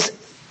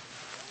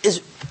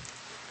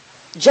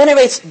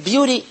generates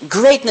beauty,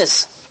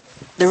 greatness,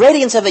 the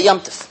radiance of a Yom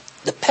Tov.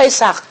 The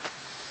Pesach,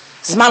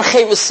 Zman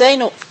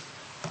Cheruseinu.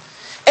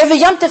 Every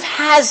Yom Tov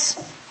has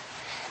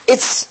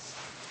its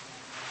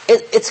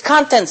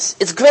contents,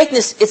 its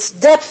greatness, its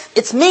depth,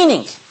 its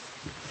meaning.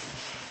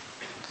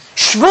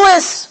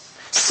 Shavuos,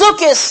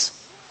 Sukkos,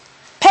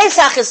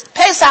 Pesach is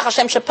Pesach,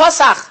 Hashem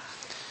Shepasach.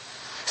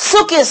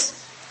 Sukkos,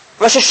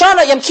 Rosh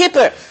Hashanah, Yom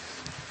Kippur.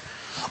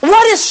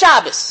 What is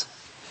Shabbos?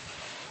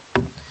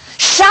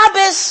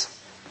 Shabbos,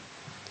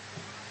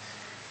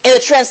 in the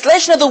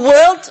translation of the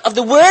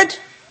word,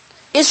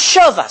 is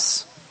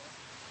Shavas.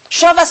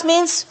 Shavas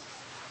means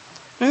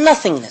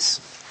nothingness.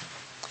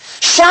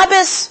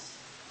 Shabbos,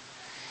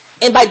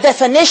 and by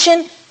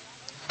definition,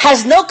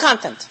 has no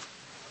content.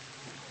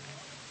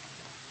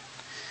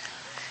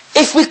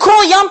 If we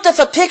call Yom Tov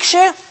a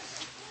picture,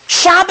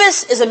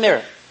 Shabbos is a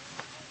mirror.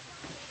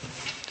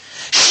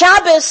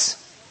 Shabbos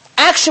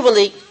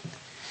actually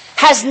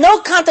has no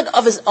content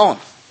of its own.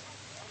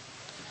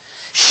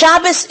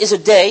 Shabbos is a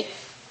day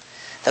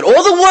that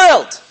all the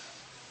world,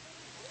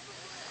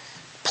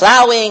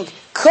 plowing,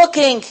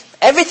 cooking,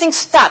 everything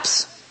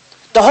stops.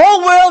 The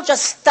whole world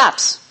just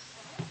stops.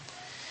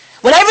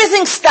 When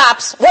everything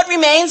stops, what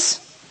remains?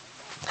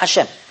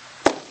 Hashem.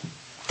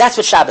 That's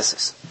what Shabbos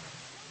is.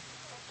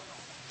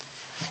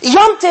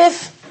 Yom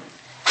Tov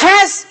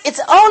has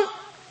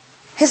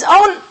his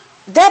own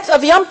depth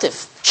of Yom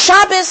Tov.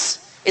 Shabbos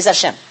is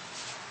Hashem.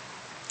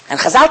 And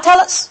Chazal tell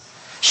us,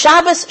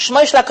 Shabbos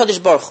Shmoy Shel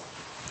HaKadosh Baruch Hu.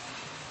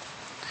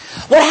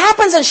 What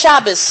happens on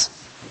Shabbos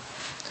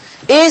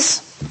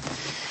is,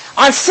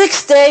 on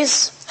 6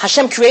 days,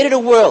 Hashem created a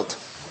world.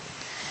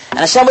 And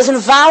Hashem was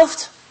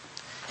involved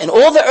in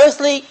all the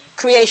earthly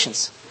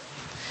creations.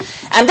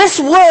 And this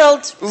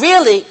world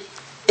really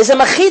is a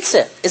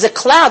machitza, is a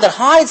cloud that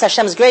hides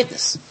Hashem's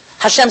greatness,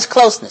 Hashem's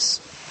closeness.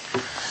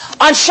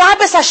 On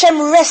Shabbos,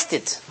 Hashem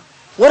rested.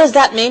 What does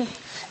that mean?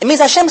 It means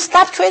Hashem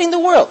stopped creating the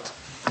world.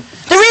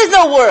 There is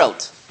no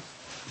world.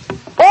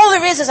 All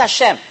there is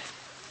Hashem.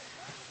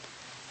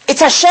 It's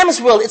Hashem's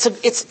world. It's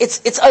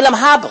Olam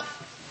Haba.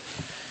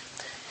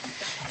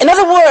 In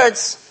other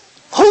words,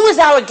 who is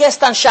our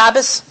guest on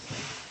Shabbos?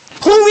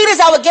 Who really is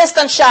our guest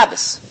on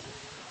Shabbos?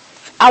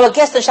 Our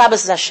guest on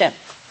Shabbos is Hashem.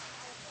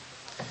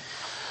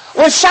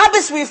 When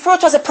Shabbos we refer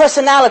to as a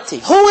personality.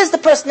 Who is the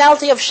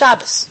personality of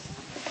Shabbos?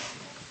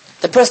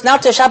 The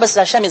personality of Shabbos is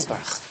Hashem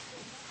Yisbarach.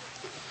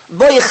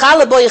 Bo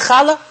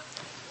Yichala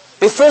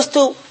refers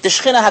to the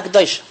Shechina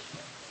HaKadosh.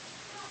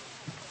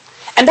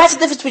 And that's the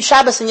difference between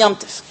Shabbos and Yom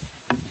Tov.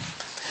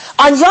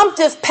 On Yom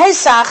Tov,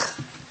 Pesach,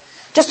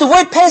 just the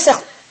word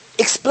Pesach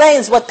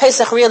explains what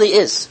Pesach really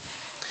is.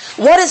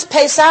 What is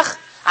Pesach?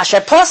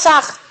 Asher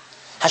Pesach.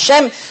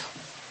 Hashem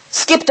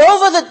skipped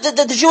over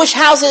the Jewish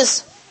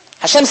houses.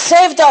 Hashem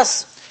saved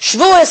us.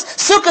 Shavuos,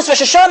 Sukkos,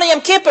 Rosh Hashanah,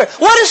 Yom Kippur.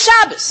 What is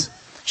Shabbos?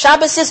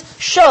 Shabbos is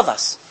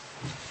Shavas.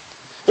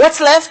 What's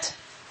left?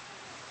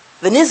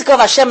 V'nizkov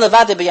Hashem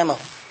levade b'yamo.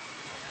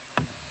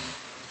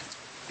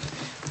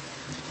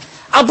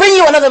 I'll bring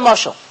you another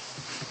mashal.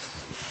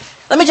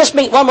 Let me just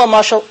make one more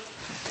mashal.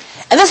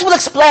 And this will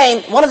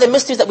explain one of the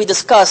mysteries that we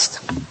discussed.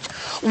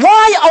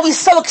 Why are we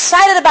so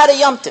excited about a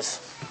Yom Tov?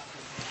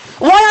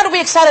 Why aren't we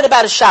excited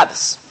about a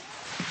Shabbos?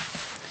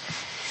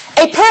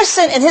 A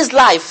person in his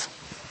life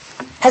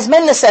has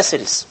many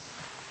necessities.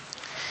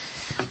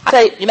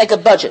 Say you make a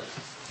budget.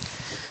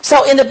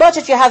 So in the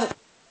budget you have...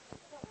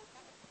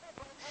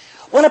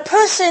 When a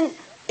person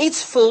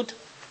eats food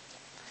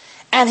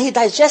and he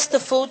digests the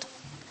food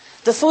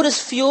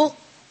is fuel.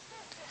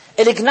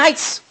 It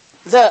ignites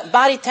the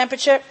body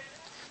temperature.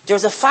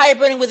 There's a fire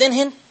burning within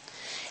him.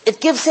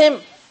 It gives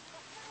him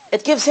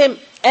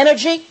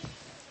energy.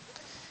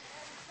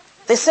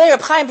 They say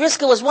Reb Chaim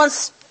Brisker was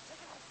once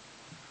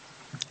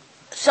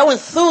so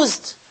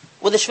enthused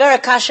with the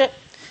Shvera Kasha,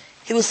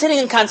 he was sitting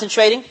and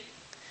concentrating,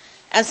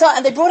 and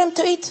they brought him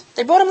to eat.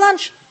 They brought him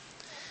lunch.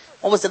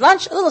 What was the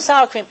lunch? A little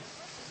sour cream.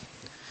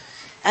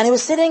 And he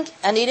was sitting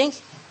and eating,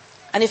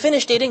 and he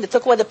finished eating. They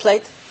took away the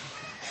plate.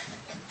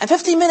 And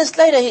 15 minutes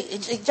later,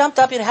 he jumped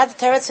up, had the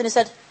teretz, and he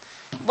said,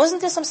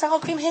 "Wasn't there some sour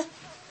cream here?"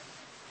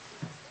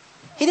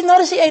 He didn't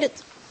notice he ate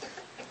it.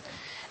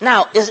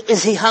 Now,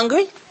 is he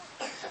hungry?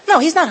 No,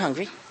 he's not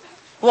hungry.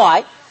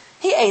 Why?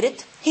 He ate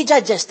it. He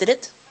digested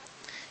it.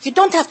 You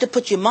don't have to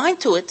put your mind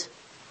to it.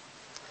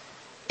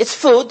 It's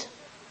food.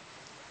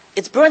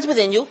 It burns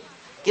within you.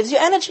 Gives you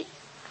energy.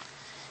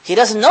 He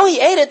doesn't know he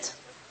ate it.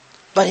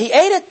 But he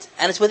ate it,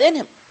 and it's within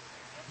him.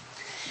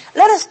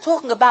 Let us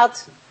talk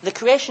about the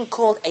creation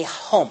called a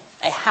home,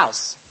 a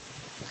house.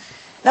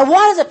 Now,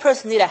 why does a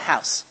person need a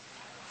house?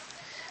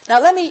 Now,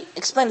 let me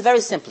explain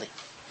very simply.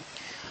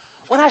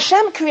 When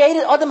Hashem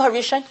created Adam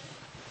HaRishon,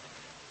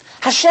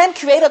 Hashem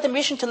created Adam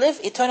HaRishon to live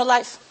eternal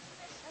life.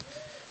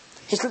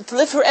 He's to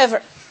live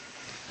forever.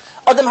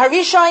 Adam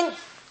HaRishon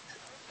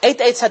ate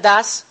Eitz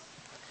Hadas,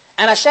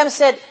 and Hashem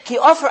said, Ki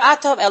ofer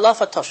atav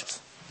elofa toshev.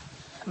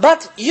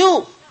 But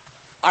you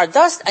are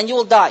dust and you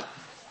will die.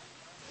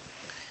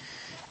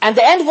 And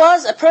the end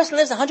was, a person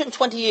lives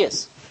 120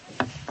 years.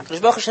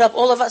 Kadosh Baruch Hu should help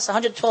all of us,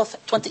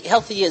 120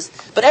 healthy years.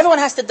 But everyone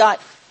has to die.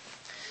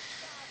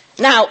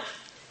 Now,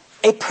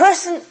 a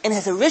person in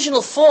his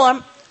original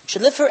form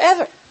should live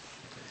forever.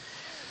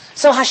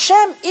 So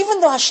Hashem,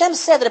 even though Hashem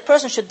said that a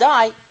person should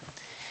die,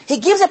 He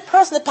gives a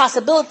person the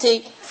possibility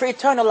for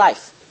eternal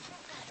life.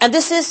 And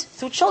this is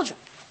through children.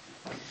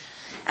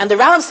 And the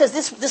Rambam says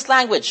this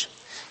language,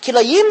 Ki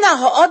lo yimna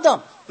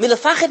ha'adam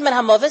milefachid men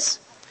hamovis.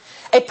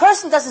 A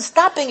person doesn't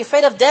stop being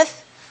afraid of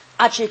death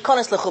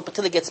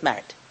until he gets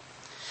married.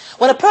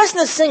 When a person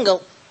is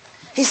single,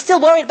 he's still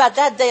worried about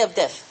that day of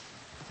death.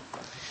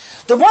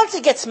 Then once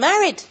he gets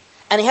married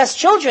and he has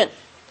children,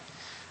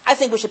 I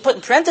think we should put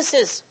in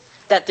parentheses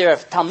that there are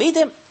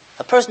talmidim,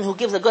 a person who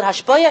gives a good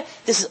hashpaya.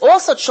 This is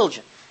also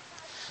children.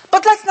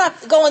 But let's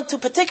not go into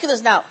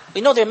particulars now. We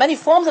know there are many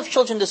forms of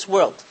children in this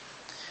world.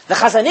 The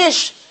Chazon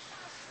Ish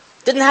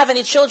didn't have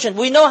any children.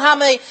 We know how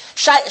many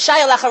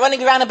shayalach are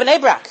running around in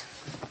Bnei Brak,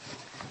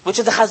 which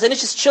is the Chazon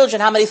Ish's children,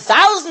 how many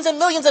thousands and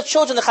millions of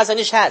children the Chazon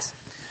Ish has.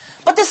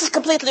 But this is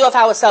completely off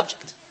our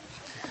subject.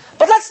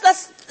 But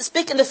let's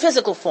speak in the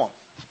physical form.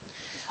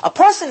 A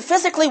person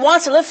physically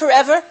wants to live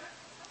forever,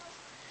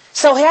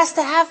 so he has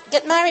to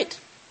get married.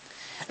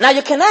 Now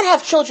you cannot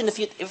have children if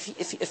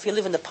you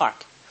live in the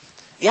park.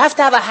 You have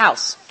to have a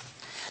house.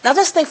 Now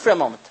just think for a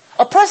moment.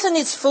 A person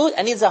needs food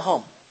and needs a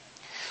home.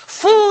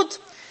 Food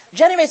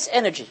generates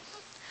energy.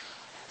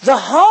 The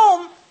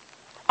home,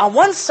 on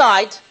one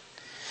side,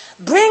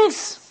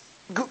 brings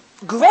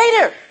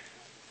greater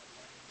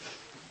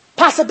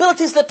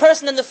possibilities to the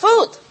person than the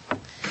food.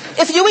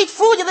 If you eat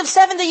food, you live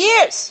 70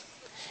 years.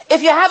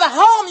 If you have a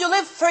home, you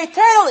live for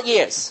eternal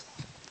years.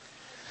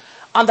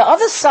 On the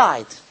other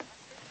side,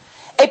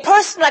 a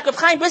person like Reb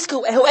Chaim Brisker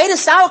who ate a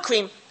sour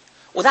cream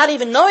without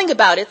even knowing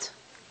about it,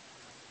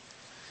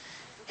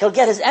 he'll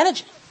get his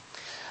energy.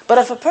 But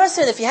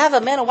if you have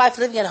a man and wife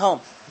living at home,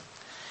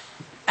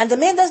 and the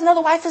man doesn't know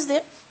the wife is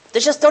there,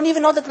 they just don't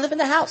even know that they live in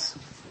the house.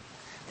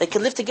 They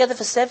can live together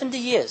for 70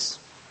 years,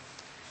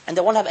 and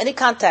they won't have any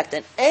contact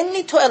and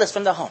any toilets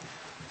from the home.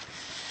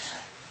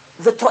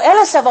 The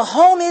toilets of a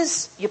home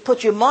is, you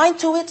put your mind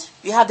to it,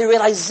 you have the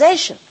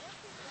realization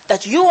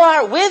that you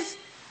are with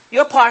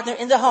your partner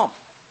in the home.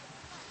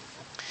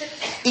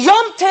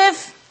 Yom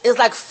Tov is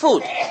like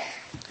food.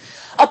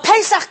 A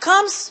Pesach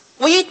comes,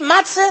 we eat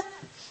matzah,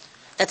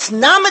 that's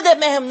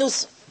Namedeh Mehem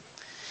Nusa.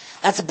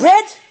 That's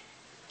bread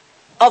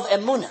of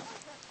emunah.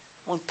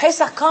 When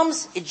Pesach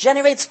comes, it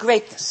generates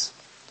greatness.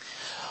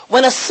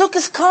 When a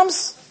Sukkot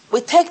comes,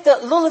 we take the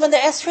lulav and the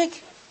esrog,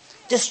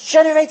 this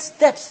generates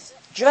depth,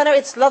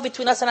 generates love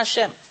between us and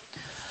Hashem.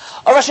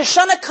 Or Rosh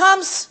Hashanah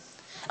comes,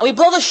 and we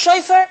blow the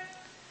shofar,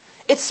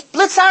 it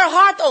splits our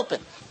heart open.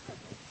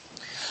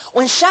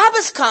 When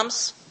Shabbos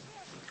comes,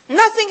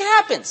 nothing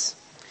happens.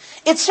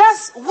 It's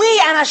just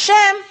we and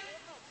Hashem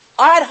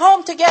are at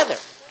home together.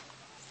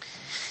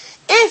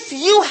 If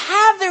you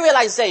have the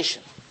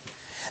realization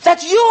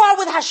that you are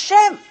with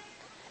Hashem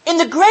in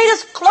the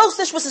greatest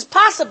closeness which is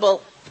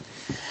possible,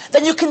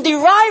 then you can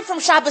derive from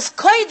Shabbos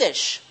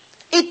Kodesh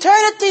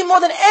eternity more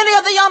than any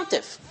other Yom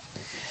Tov.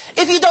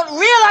 If you don't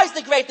realize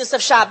the greatness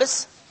of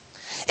Shabbos,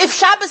 if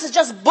Shabbos is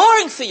just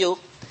boring for you,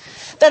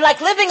 then like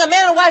living a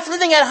man and wife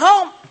living at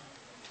home,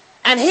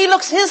 and he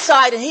looks his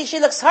side and she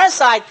looks her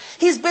side,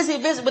 he's busy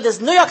with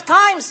his New York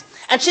Times,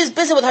 and she's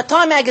busy with her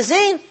Time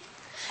magazine,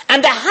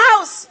 and the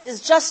house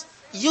is just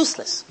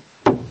useless.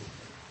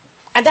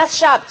 And that's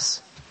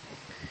Shabbos.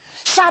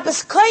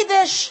 Shabbos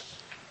Kodesh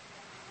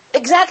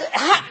exactly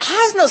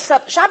has no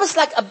Shabbos is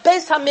like a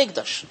Beis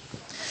HaMikdash.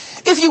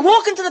 If you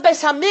walk into the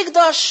Beis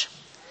HaMikdash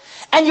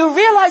and you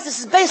realize this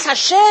is Beis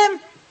Hashem,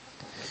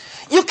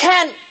 you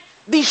can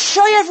be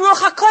shoyev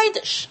Ruach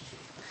HaKodesh.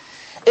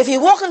 If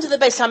you walk into the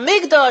Beis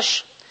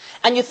HaMikdash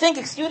and you think,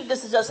 excuse,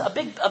 this is just a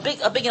big,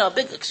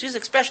 excuse the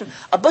expression,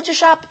 a butcher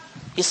shop,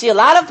 you see a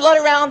lot of blood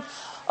around,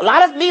 a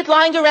lot of meat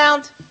lying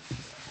around,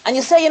 and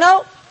you say,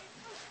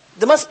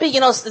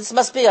 this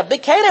must be a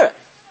big caterer.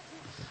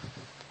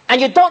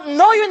 And you don't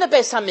know you're in the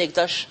Beis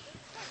HaMikdash,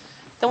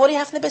 then what do you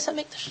have in the Beis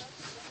HaMikdash?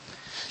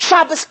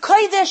 Shabbos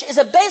Kodesh is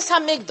a Beis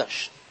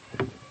HaMikdash.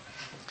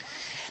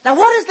 Now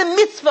what is the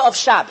mitzvah of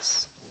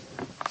Shabbos?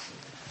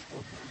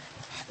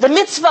 The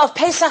mitzvah of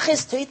Pesach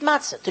is to eat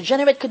matzah, to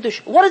generate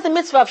Kedusha. What is the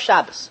mitzvah of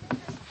Shabbos?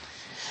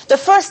 The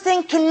first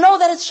thing, to know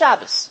that it's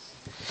Shabbos.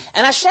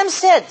 And Hashem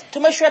said to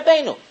Moshe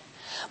Rabbeinu,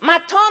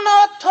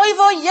 Matana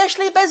toivo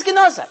yeshli bez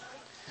genozah.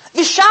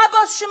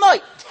 V'Shabbos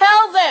shemoy.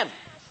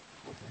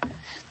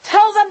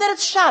 Tell them that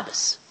it's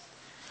Shabbos.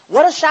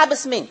 What does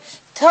Shabbos mean?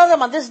 Tell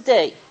them on this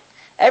day,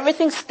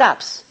 everything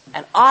stops,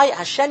 and I,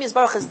 Hashem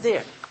Yisbarach, is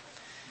there.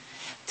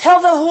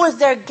 Tell them who is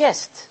their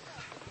guest.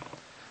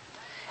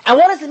 And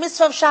what is the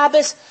mitzvah of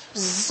Shabbos?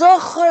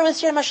 Zocher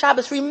es Yom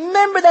HaShabbos.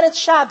 Remember that it's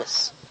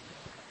Shabbos.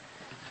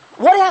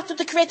 What do you have to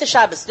do to create the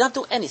Shabbos? You don't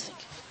have to do anything.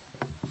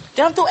 You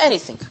don't have to do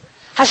anything.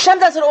 Hashem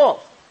does it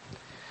all.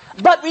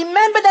 But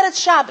remember that it's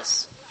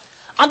Shabbos.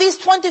 On these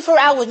 24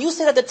 hours, when you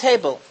sit at the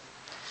table,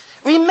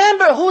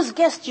 remember whose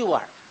guest you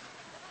are.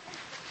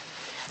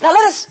 Now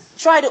let us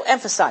try to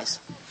emphasize.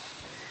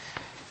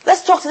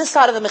 Let's talk to this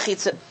side of the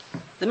mechitza.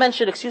 The men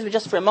should excuse me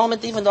just for a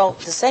moment, even though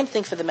it's the same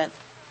thing for the men.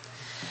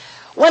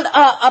 When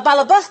a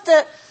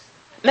balabasta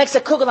makes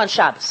a kugel on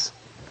Shabbos.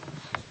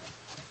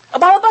 A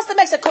balabasta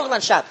makes a kugel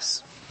on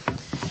Shabbos.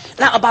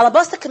 Now, a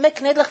balabasta can make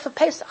knedlich for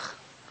Pesach.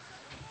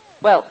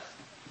 Well,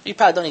 you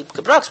probably don't need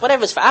gebrocks,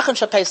 whatever it's for Achim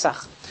Shal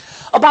Pesach.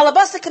 A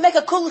balabasta can make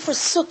a kugel for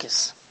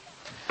Sukkos.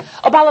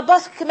 A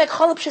balabasta can make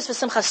cholopshis for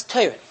Simchas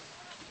Torah.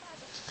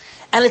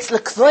 And it's the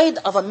kvod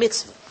of a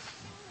mitzvah.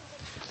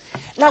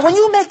 Now, when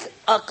you make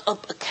a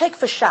cake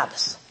for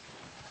Shabbos,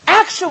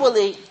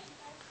 actually,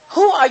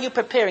 who are you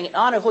preparing in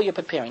honor of who you're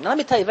preparing? Now, let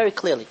me tell you very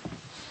clearly.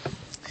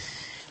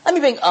 Let me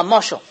bring a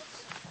mashal.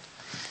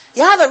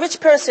 You have a rich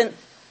person,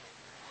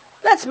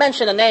 let's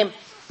mention a name,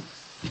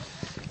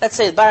 let's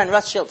say Baron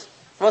Rothschild,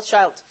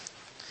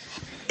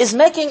 is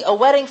making a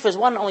wedding for his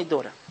one and only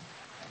daughter.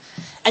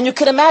 And you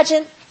can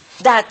imagine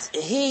that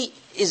he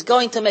is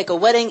going to make a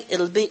wedding,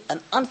 it'll be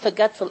an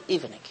unforgettable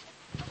evening.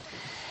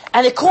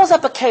 And he calls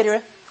up a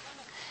caterer,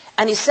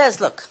 and he says,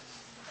 look,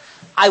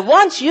 I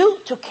want you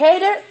to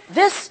cater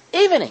this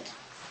evening.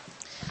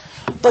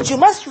 But you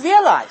must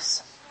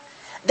realize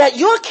that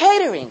your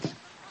catering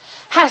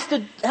has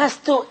to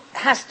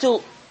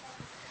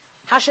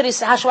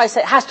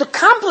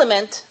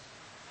complement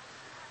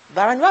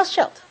Baron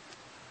Rothschild.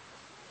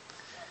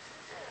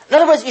 In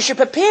other words, you should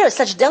prepare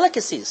such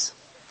delicacies,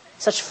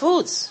 such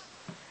foods,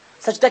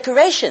 such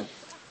decoration,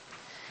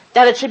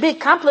 that it should be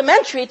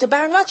complementary to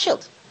Baron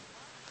Rothschild.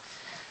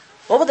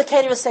 What would the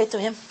caterer say to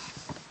him?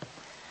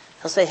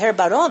 He'll say, Herr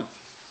Baron,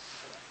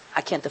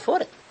 I can't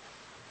afford it.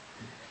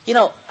 You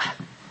know,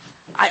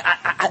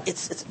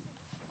 it's.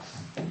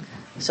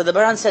 So the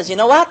Baron says, you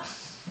know what?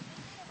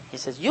 He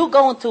says, you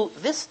go into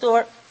this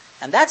store,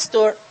 and that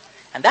store,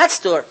 and that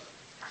store,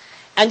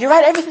 and you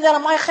write everything down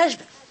on my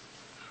cheshbon.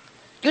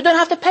 You don't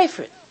have to pay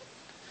for it.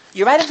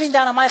 You write everything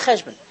down on my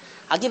cheshbon.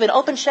 I'll give you an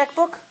open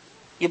checkbook.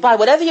 You buy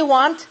whatever you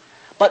want,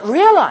 but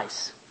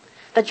realize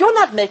that you're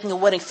not making a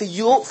wedding for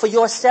you, for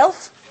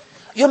yourself.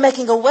 You're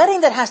making a wedding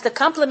that has to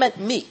complement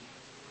me.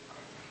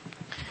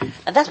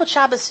 And that's what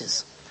Shabbos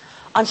is.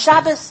 On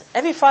Shabbos,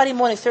 every Friday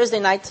morning, Thursday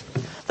night,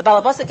 the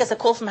balabasta gets a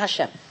call from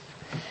Hashem.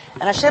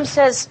 And Hashem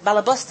says,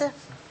 balabasta,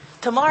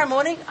 tomorrow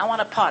morning I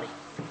want a party.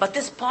 But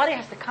this party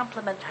has to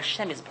complement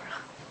Hashem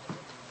Yisbarach.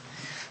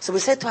 So we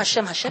say to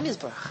Hashem, Hashem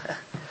Yisbarach,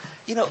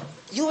 you know,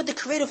 you are the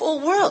creator of all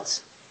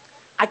worlds.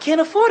 I can't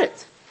afford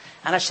it.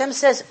 And Hashem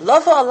says,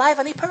 Lovo alive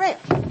ani parei.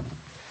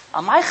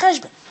 On my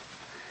cheshbon.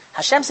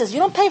 Hashem says, you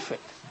don't pay for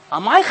it.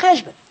 On my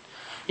cheshbon.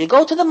 You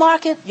go to the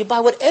market, you buy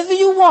whatever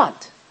you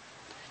want.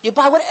 You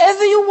buy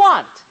whatever you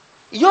want.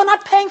 You're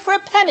not paying for a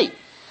penny.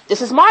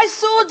 This is my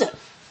suda.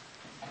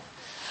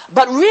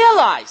 But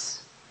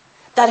realize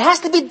that has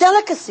to be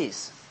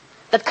delicacies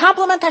that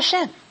complement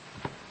Hashem.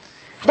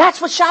 That's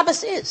what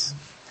Shabbos is.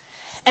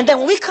 And then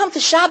when we come to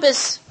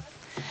Shabbos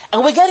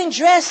and we're getting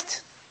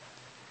dressed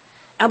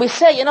and we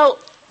say, you know,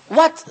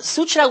 what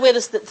suit should I wear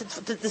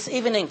this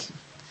evening?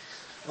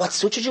 What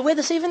suit should you wear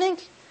this evening?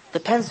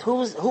 Depends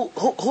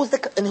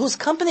in whose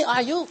company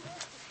are you?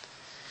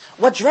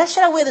 What dress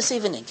should I wear this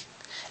evening?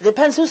 It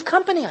depends whose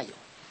company are you.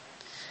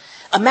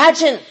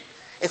 Imagine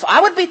if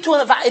I would be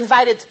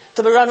invited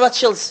to Baron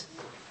Rothschild's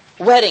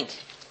wedding.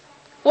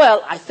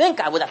 Well, I think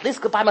I would at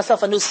least go buy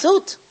myself a new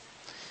suit.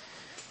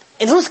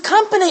 In whose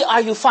company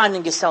are you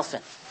finding yourself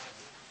in?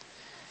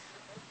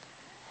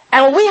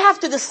 And we have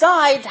to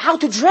decide how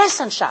to dress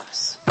on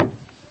Shabbos.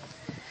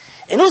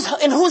 In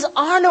whose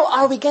honor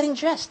are we getting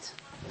dressed?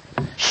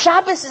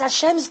 Shabbos is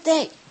Hashem's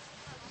day.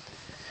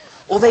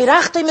 This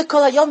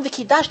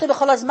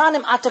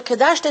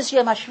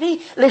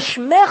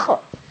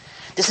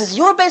is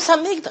your Beis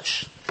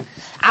Hamikdash.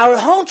 Our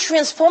home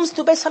transforms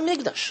to Beis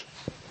Hamikdash.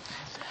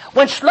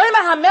 When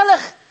Shlomo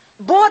HaMelech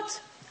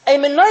bought a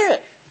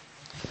menorah.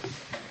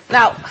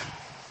 Now,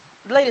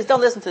 ladies, don't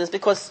listen to this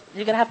because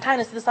you're going to have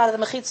kindness to the side of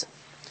the mechitza.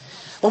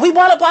 When we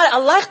want to buy a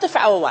leichter for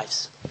our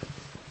wives,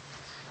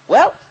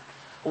 well,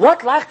 what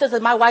leichter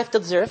did my wife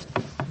deserve?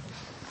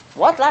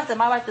 What leichter did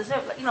my wife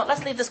deserve? You know,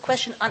 let's leave this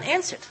question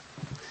unanswered.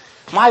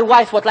 My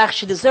wife, what leichter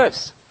she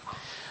deserves.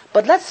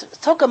 But let's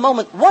talk a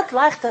moment. What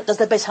leichter does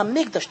the Beis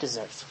Hamikdash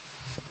deserve?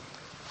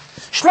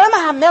 Shlomo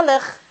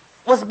HaMelech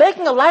was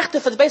baking a leichter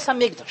for the Beis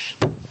Hamikdash.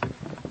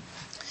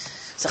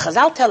 So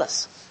Chazal tell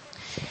us,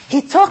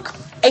 he took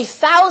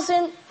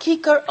 1,000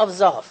 kikar of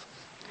zahav,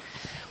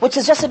 which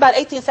is just about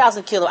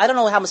 18,000 kilo. I don't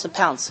know how much in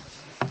pounds.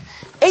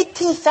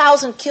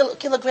 18,000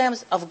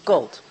 kilograms of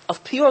gold,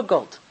 of pure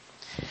gold.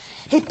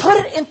 He put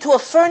it into a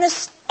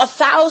furnace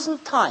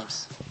 1,000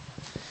 times.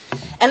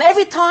 And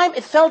every time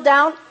it fell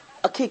down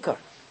a kikar.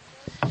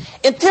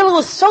 Until it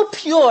was so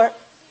pure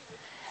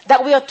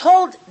that we are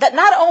told that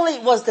not only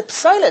was the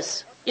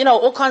psoilus,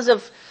 all kinds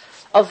of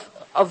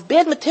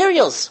bad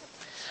materials,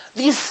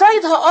 the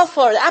Yisayid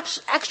ha'afar, the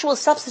actual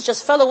substance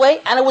just fell away,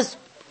 and it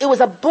was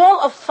a ball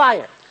of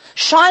fire,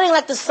 shining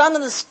like the sun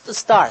and the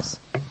stars.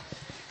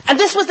 And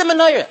this was the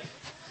menorah.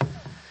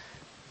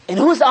 In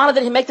whose honor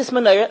did he make this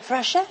menorah? For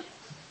Hashem.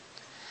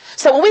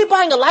 So when we're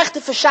buying a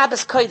leichte for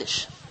Shabbos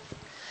Kodesh,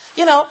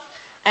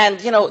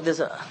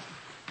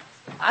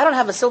 I don't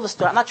have a silver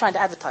store, I'm not trying to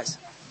advertise.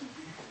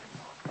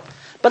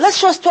 But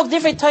let's just talk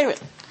different Torah.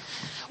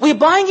 We're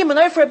buying a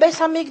menorah for a Beis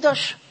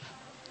HaMikdash.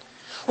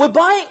 We're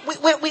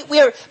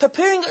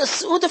preparing a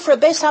Seudah for a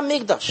Beis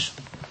HaMikdash.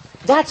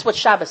 That's what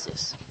Shabbos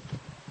is.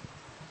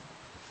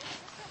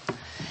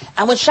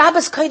 And when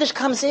Shabbos Kodesh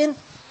comes in,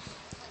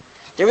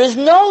 there is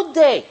no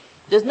day,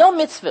 there's no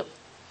mitzvah.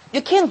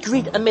 You can't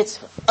greet a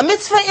mitzvah. A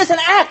mitzvah is an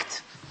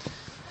act.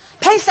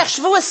 Pesach,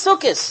 Shavuos,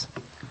 Sukkot.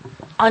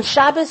 On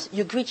Shabbos,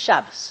 you greet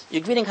Shabbos.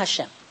 You're greeting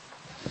Hashem.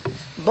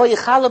 Bo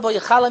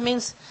Yechala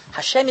means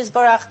Hashem is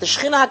Barach. The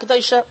Shechina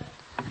HaKadoshah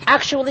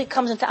actually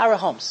comes into our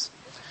homes.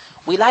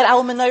 We light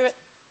our menorah.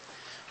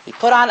 We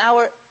put on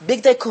our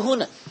big day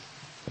kahuna.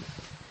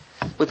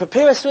 We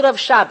prepare a Seudah of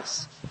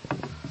Shabbos.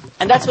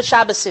 And that's what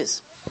Shabbos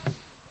is.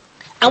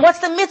 And what's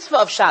the mitzvah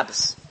of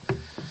Shabbos?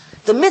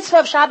 The mitzvah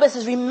of Shabbos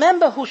is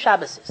remember who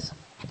Shabbos is.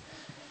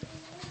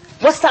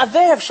 What's the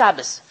aver of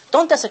Shabbos?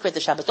 Don't desecrate the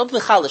Shabbos. Don't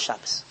michal the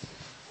Shabbos.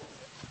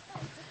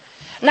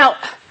 Now,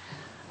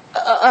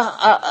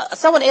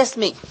 someone asked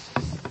me,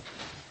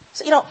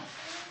 so,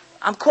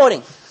 I'm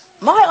quoting,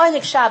 my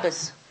Einik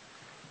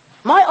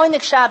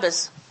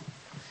Shabbos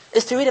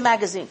is to read a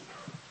magazine.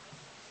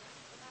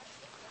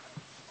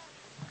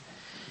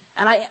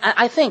 And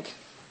I think,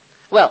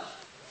 well,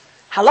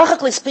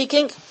 halachically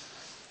speaking,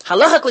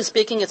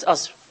 it's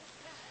usr.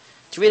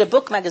 To read a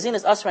book, magazine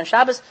is usr on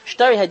Shabbos.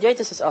 Shtori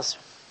hadyotis is usr.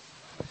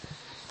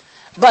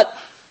 But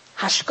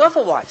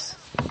hashkafa-wise,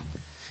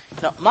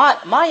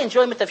 my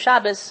enjoyment of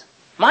Shabbos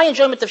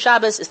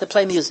is to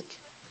play music,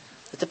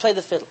 to play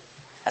the fiddle.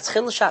 That's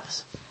chilul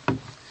Shabbos.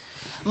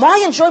 My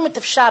enjoyment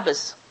of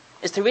Shabbos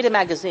is to read a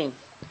magazine.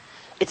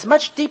 It's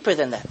much deeper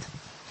than that.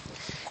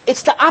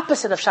 It's the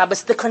opposite of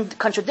Shabbos, the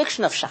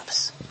contradiction of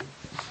Shabbos.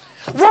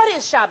 What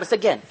is Shabbos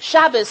again?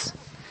 Shabbos.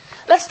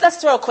 Let's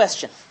throw a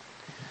question.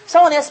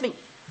 Someone asked me,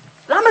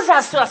 "Lama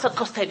zasur asat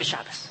kos tei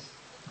b'Shabbos?"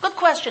 Good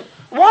question.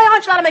 Why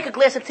aren't you allowed to make a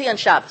glass of tea on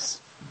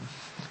Shabbos?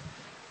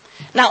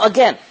 Now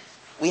again,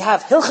 we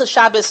have Hilchas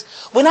Shabbos.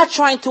 We're not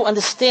trying to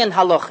understand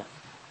halacha.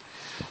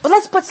 But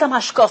let's put some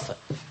hashkafa.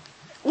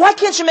 Why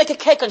can't you make a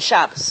cake on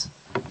Shabbos?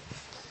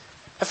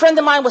 A friend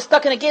of mine was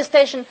stuck in a gas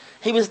station.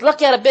 He was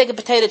lucky at a bag of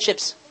potato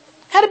chips.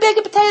 Had a bag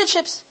of potato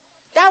chips.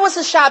 That was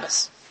his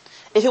Shabbos.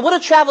 If he would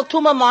have traveled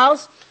 2 more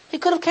miles, he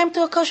could have come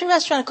to a kosher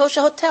restaurant, a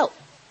kosher hotel.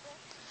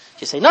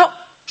 You say, no,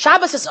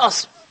 Shabbos is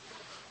us.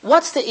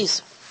 What's the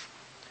issue?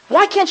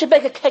 Why can't you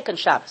bake a cake on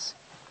Shabbos?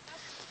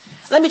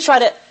 Let me try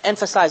to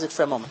emphasize it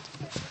for a moment.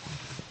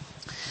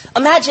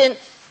 Imagine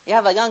you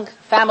have a young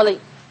family,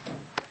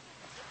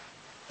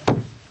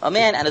 a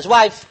man and his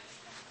wife,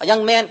 a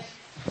young man.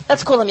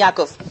 Let's call him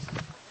Yaakov.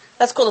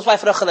 Let's call his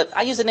wife Rachel.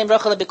 I use the name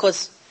Rachel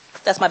because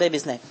that's my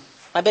baby's name.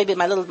 My baby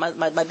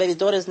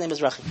daughter's name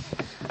is Rachel.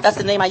 That's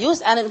the name I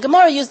use. And in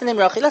Gemara, I use the name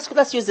Rachel.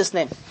 Let's use this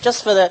name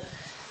just for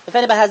if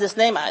anybody has this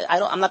name,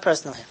 I'm not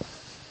personal here.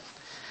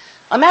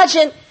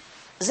 Imagine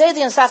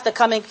Zaidi and Safta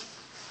coming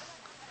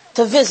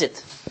to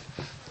visit.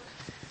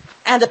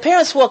 And the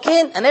parents walk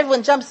in and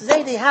everyone jumps,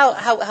 Zaidi, how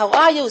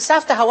are you?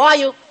 Safta, how are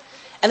you?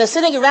 And they're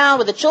sitting around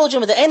with the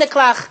children with the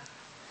eneklach.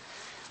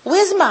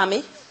 Where's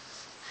mommy?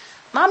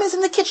 Mommy's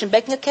in the kitchen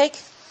baking a cake.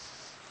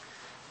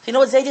 You know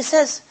what Zaidi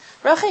says?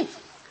 Rachi,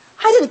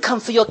 I didn't come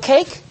for your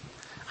cake.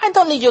 I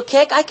don't need your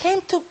cake. I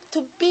came to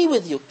be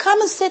with you. Come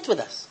and sit with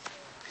us.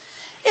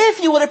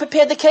 If you would have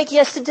prepared the cake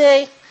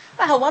yesterday,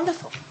 how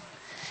wonderful.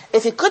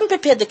 If you couldn't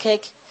prepare the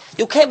cake,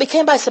 we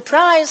came by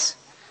surprise.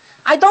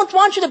 I don't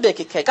want you to bake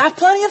a cake. I have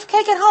plenty of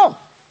cake at home.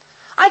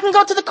 I can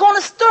go to the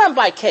corner store and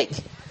buy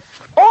cake.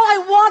 All I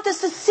want is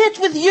to sit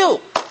with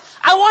you.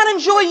 I want to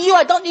enjoy you.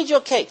 I don't need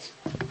your cake.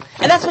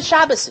 And that's what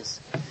Shabbos is.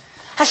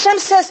 Hashem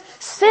says,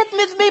 sit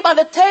with me by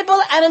the table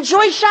and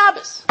enjoy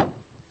Shabbos.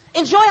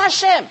 Enjoy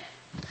Hashem.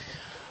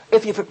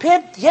 If you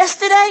prepared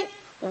yesterday,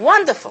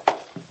 wonderful.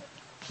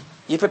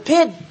 You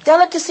prepared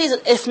delicacies.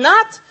 If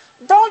not,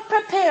 don't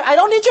prepare. I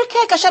don't need your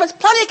cake. Hashem has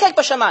plenty of cake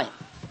b'shamayim.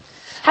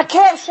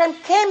 Hashem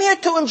came here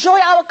to enjoy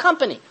our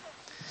company.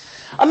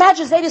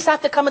 Imagine Zaidi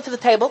Safta coming to the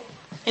table.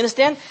 You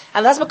understand?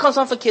 And the husband comes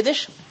home for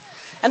Kiddush.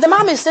 And the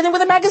mom is sitting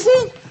with a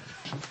magazine.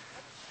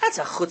 That's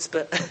a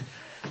chutzpah.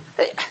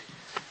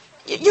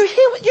 You're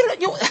here,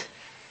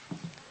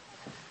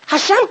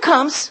 Hashem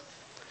comes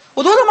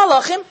with all the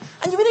malachim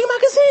and you're reading a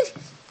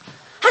magazine.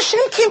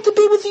 Hashem came to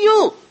be with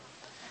you.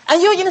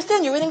 And you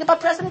understand, you're reading about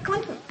President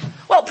Clinton.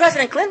 Well,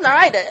 President Clinton, all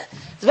right,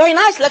 It's very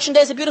nice. Election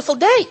day is a beautiful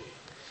day.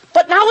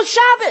 But now it's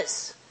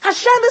Shabbos.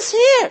 Hashem is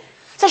here.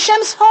 It's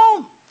Hashem's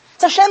home.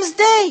 It's Hashem's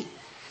day.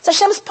 It's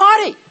Hashem's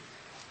party.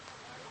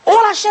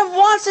 All Hashem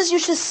wants is you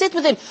should sit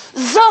with Him.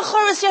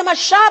 Zochar es Yom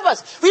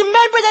HaShabbos.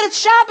 Remember that it's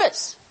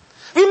Shabbos.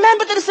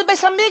 Remember that it's the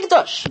Beis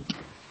HaMikdash.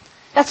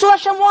 That's all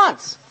Hashem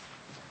wants.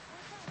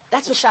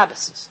 That's what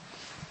Shabbos is.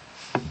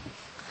 And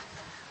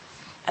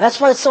that's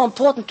why it's so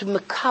important to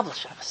Mekabel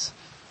Shabbos.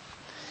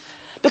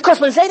 Because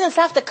when Zayd and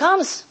Savta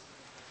comes,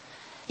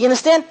 you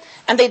understand?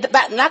 And they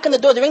knock on the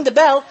door, they ring the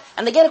bell,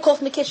 and they get a call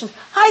from the kitchen.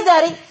 Hi,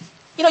 Daddy.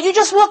 You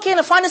just walk in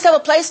and find yourself a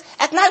place.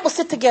 At night, we'll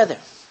sit together.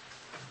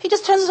 He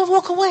just turns and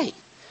walk away.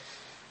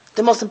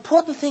 The most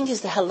important thing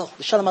is the hello,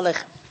 the shalom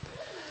aleichem.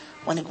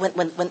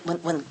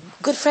 When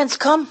good friends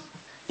come,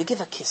 you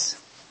give a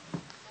kiss.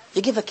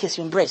 You give a kiss,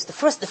 you embrace. The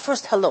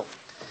first hello.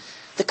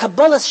 The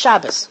Kabbalah's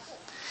Shabbos.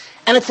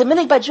 And it's a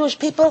minhag by Jewish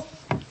people,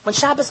 when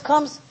Shabbos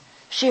comes,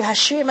 Shir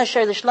Hashir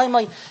Masher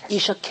L'Shloimei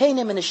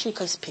Yishakenim and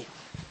Ashikos Pi.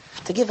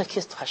 To give a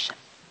kiss to Hashem.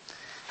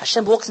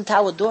 Hashem walks into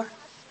our door.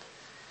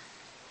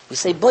 We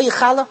say, Bo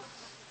Yichala.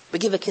 We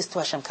give a kiss to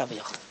Hashem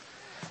Kaviyach.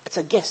 It's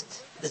a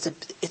guest.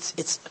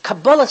 It's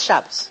Kabbalah's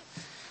Shabbos.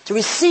 To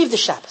receive the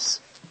Shabbos.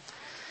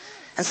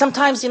 And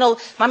sometimes,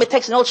 Mommy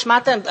takes an old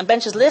shmata and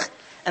benches licht,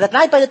 and at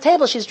night by the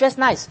table she's dressed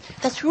nice.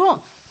 That's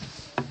wrong.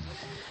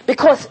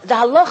 Because the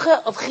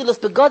halacha of Chiluf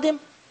Begodim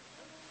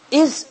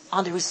is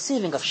on the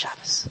receiving of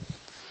Shabbos.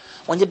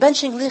 When you're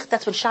benching licht,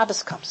 that's when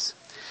Shabbos comes.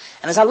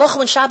 And as halacha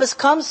when Shabbos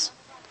comes,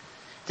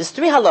 there's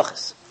 3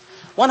 halachas.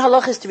 One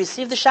halacha is to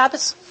receive the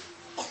Shabbos.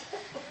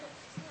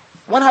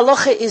 One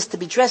halacha is to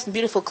be dressed in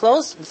beautiful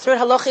clothes. And the third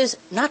halacha is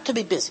not to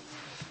be busy.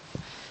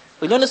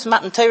 We learn this from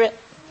Matan Torah.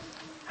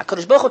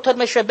 HaKadosh Baruch Hu told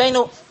Moshe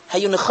Rabbeinu,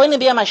 "Hayu nechonim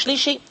b'yom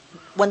hashlishi."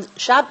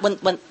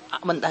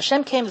 When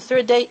Hashem came the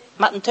third day,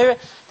 Matan Torah,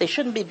 they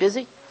shouldn't be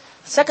busy.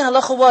 The second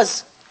halacha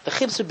was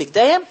v'chibsu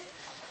bigdayim,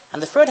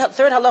 and the third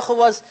halacha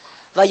was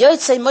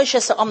v'yotzei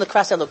Moshe sa'am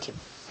l'kras Elokim.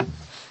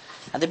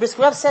 And the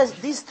Brisker Rav says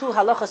these 2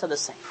 halachas are the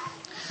same.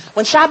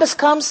 When Shabbos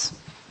comes,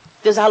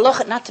 there's a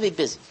halacha not to be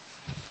busy.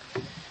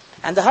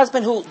 And the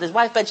husband his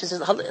wife benches his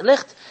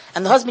licht,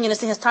 and the husband,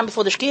 has time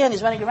before the shkia, and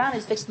he's running around,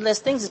 he's fixing the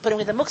last things, he's putting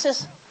with the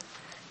mukses.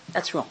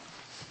 That's wrong.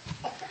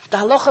 The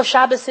halacha of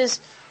Shabbos is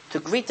to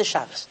greet the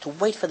Shabbos, to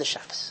wait for the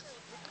Shabbos.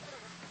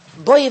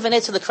 Boy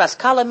Yivanetzu L'Kras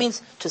Kala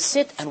means to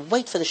sit and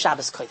wait for the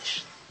Shabbos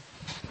Kodesh.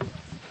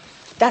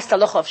 That's the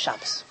halacha of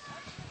Shabbos.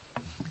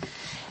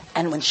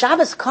 And when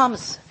Shabbos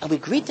comes and we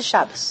greet the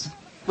Shabbos,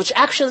 which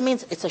actually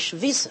means it's a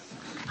shvisa.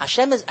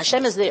 Hashem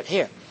is there,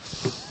 here.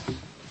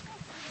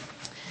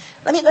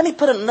 Let me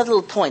put another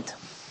little point.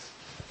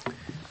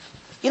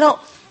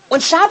 When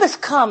Shabbos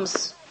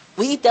comes,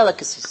 we eat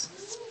delicacies.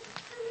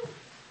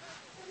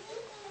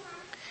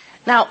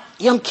 Now,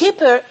 Yom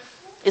Kippur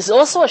is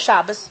also a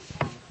Shabbos.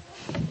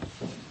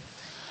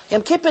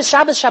 Yom Kippur is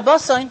Shabbos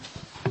Shabboson.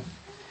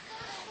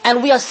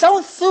 And we are so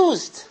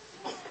enthused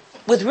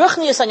with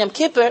Ruchnius on Yom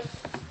Kippur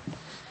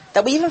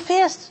that we even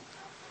fast.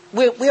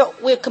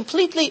 We're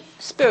completely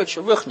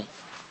spiritual, Ruchni.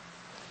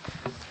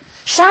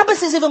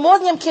 Shabbos is even more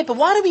than Yom Kippur.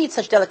 Why do we eat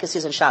such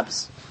delicacies on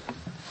Shabbos?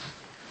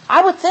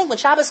 I would think when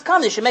Shabbos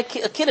comes, you should make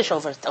a kiddush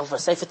over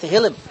Sefer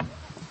Tehillim.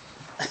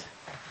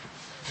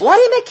 Why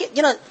do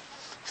you make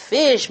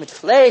fish, mit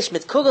flesh,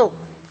 mit kugel?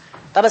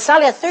 Baba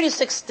Sali had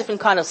 36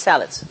 different kind of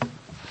salads.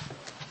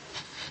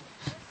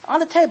 On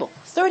the table.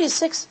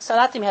 36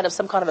 salatim had of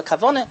some kind of a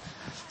kavone,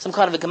 some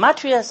kind of a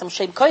gematria, some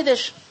shem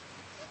kodesh.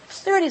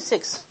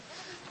 36.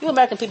 You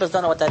American people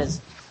don't know what that is.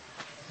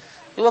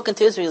 You walk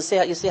into Israel,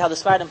 you see how the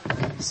Sfardim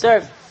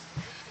serve.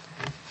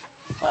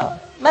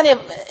 Well,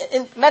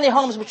 many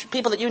homes which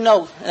people that you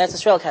know in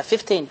Israel have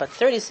 15, but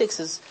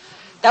 36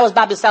 that was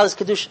Baba Sali's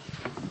kedusha.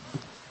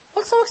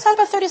 What's so excited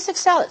about 36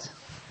 salads?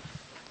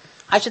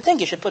 I should think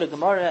you should put a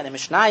Gemara and a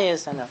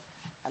Mishnayos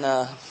and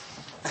a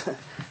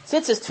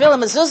tzitzis, tefillah,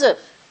 mezuzah.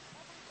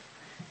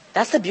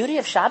 That's the beauty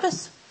of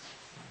Shabbos.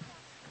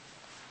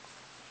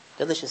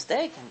 Delicious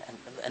steak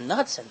and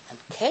nuts and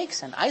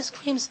cakes and ice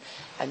creams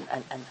and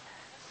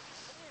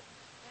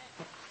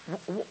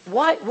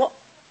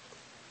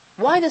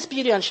why this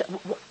beauty on Shabbos?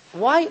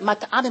 Why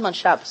mat'amim on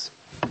Shabbos?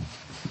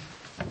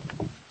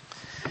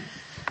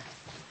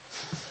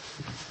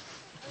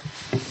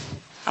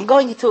 I'm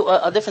going into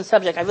a different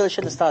subject. I really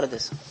shouldn't have started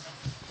this.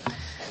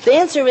 The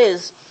answer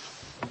is,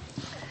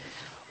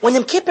 when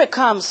Yom Kippur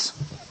comes,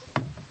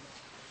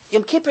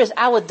 Yom Kippur is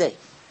our day.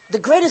 The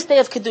greatest day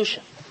of Kedusha.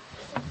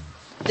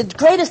 The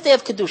greatest day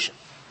of Kedusha.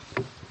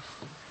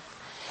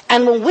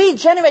 And when we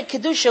generate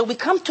Kedusha, we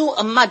come to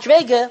a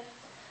madrega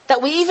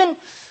that we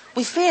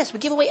fast, we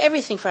give away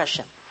everything for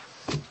Hashem.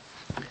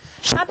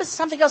 Shabbos is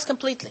something else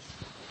completely.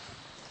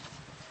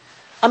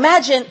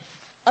 Imagine,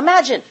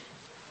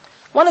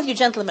 one of you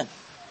gentlemen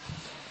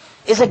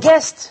is a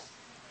guest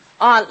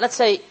on, let's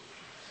say,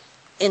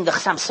 in the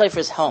Chassam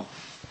Sofer's home.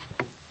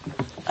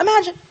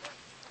 Imagine.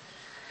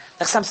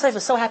 The Chassam Sofer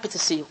is so happy to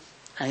see you,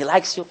 and he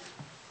likes you.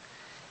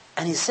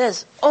 And he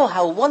says, "Oh,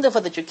 how wonderful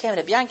that you came,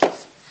 Reb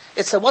Yankiv.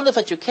 It's so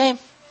wonderful that you came."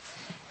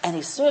 And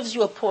he serves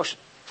you a portion.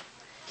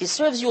 He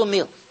serves you a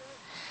meal.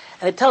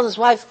 And he tells his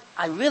wife,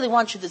 I really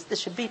want you, this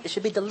should be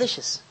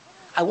delicious.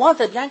 I want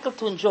Reb Yankel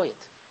to enjoy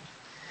it.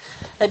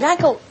 Reb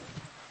Yankel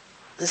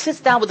sits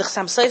down with the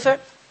Chassam Sofer,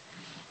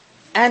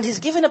 and he's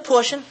given a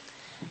portion,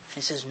 and he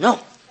says, no,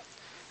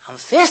 I'm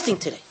fasting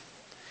today.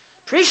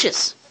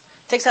 Precious.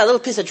 Takes out a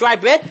little piece of dry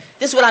bread,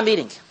 this is what I'm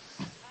eating.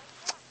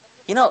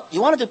 You know,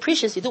 you want to do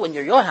precious, you do it when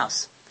you're your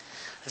house.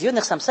 If you're in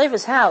the Chassam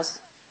Sofer's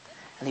house,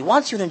 and he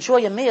wants you to enjoy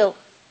your meal,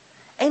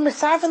 ain't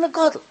mesarv in the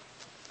godel.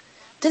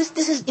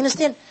 This is, you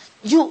understand,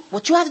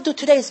 what you have to do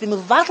today is be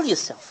mevatel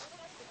yourself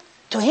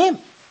to him.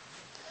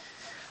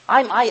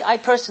 I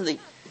personally,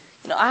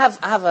 you know, I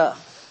have a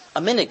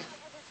minig.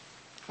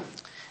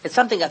 It's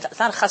something that's, it's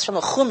not a chas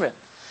shalom chumrah,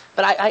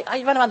 but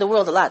I run around the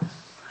world a lot.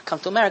 I come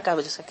to America,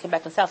 I came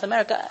back in South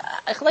America,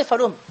 I chalei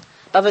farum,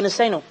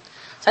 b'avenusenu.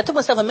 So I took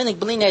myself a minig,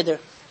 b'li neder.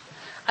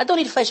 I don't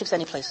eat fleishiks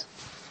any place.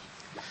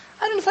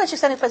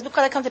 Because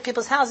I come to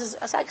people's houses,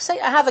 I say,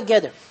 I have a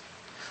gather.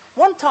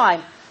 One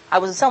time, I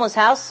was in someone's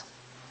house,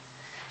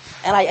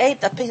 and I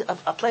ate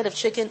a plate of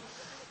chicken,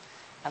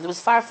 and there was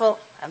farfel,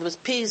 and there was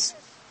peas.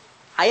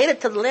 I ate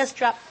it to the last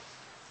drop.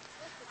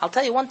 I'll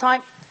tell you, one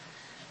time,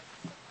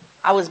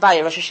 I was by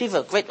a Rosh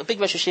Hashiva, a big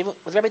Rosh Hashiva,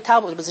 with Rabbi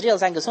Talbot, with Bezriel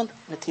Zayin Gesund,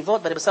 in the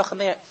Tivot, by the Besocha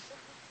Meir.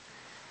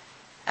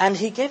 And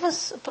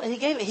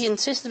he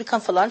insisted we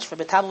come for lunch.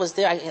 Rabbi Talbot was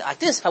there. Like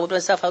this, if I would have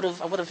myself, I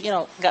would have,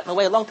 gotten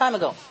away a long time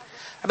ago.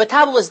 Rabbi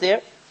Talbot was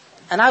there,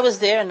 and I was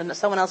there, and then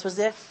someone else was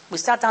there. We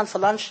sat down for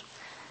lunch,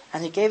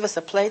 and he gave us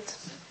a plate.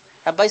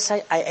 Rabbi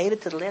said, I ate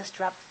it to the last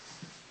drop.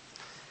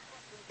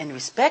 In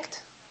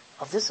respect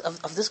of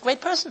this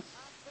great person.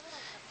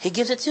 He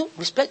gives it to you.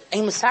 Respect.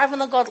 Ein mesarv in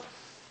the godel.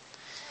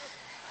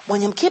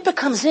 When Yom Kippur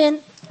comes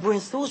in, we're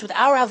enthused with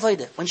our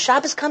avodah. When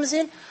Shabbos comes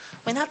in,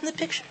 we're not in the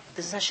picture.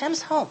 This is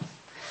Hashem's home.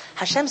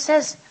 Hashem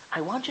says,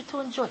 I want you to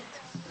enjoy it.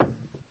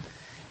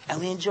 And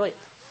we enjoy it.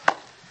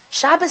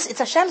 Shabbos, it's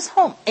Hashem's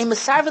home. Ein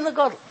mesarv in the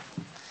godel.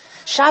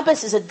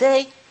 Shabbos is a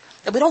day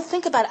that we don't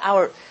think about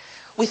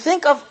we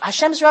think of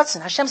Hashem's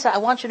ratzon. Hashem said, I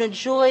want you to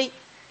enjoy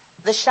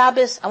the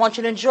Shabbos. I want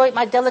you to enjoy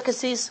my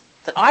delicacies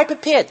that I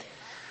prepared.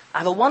 I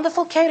have a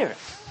wonderful caterer.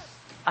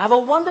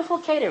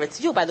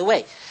 It's you, by the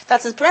way.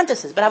 That's in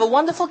parentheses. But I have a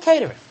wonderful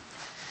caterer.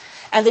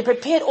 And they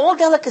prepared all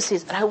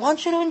delicacies, and I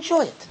want you to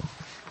enjoy it.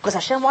 Because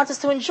Hashem wants us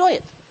to enjoy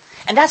it.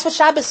 And that's what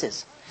Shabbos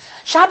is.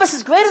 Shabbos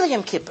is greater than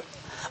Yom Kippur.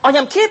 On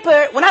Yom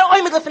Kippur, we're not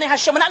oimid lefnei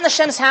Hashem, we're not in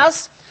Hashem's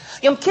house.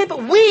 Yom Kippur,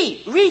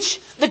 we reach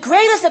the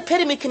greatest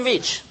epitome we can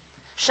reach.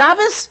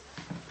 Shabbos,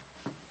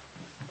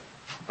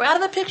 we're out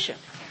of the picture.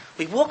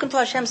 We walk into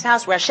Hashem's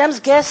house, we're Hashem's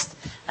guest,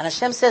 and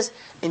Hashem says,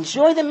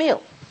 enjoy the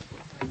meal.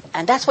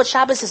 And that's what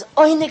Shabbos is,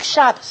 Oinik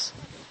Shabbos.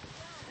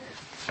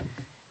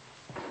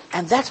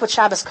 And that's what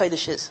Shabbos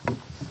Kodesh is.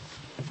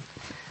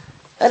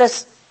 Let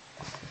us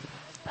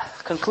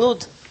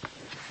conclude.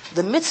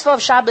 The mitzvah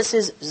of Shabbos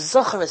is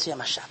Zocher es Yom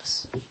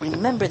HaShabbos.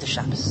 Remember the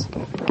Shabbos.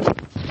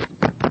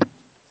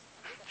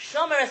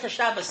 Shomer es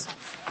HaShabbos.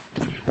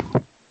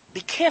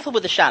 Be careful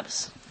with the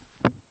Shabbos.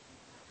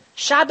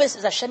 Shabbos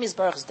is Hashem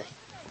Yisbarach's day.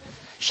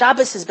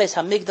 Shabbos is Beis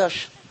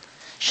HaMikdash.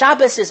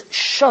 Shabbos is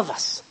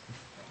Shavas.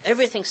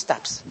 Everything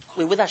stops.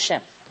 We're with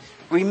Hashem.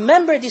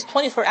 Remember these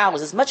 24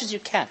 hours as much as you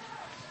can.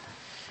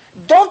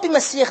 Don't be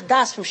Masiach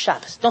Das from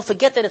Shabbos. Don't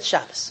forget that it's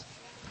Shabbos.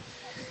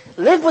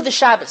 Live with the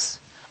Shabbos.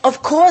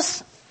 Of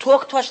course,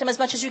 talk to Hashem as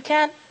much as you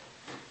can.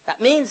 That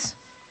means,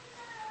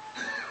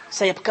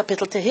 say a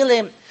kapitel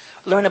Tehillim,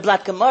 learn a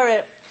Blat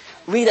Gemara,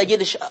 read a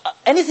Yiddish,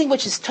 anything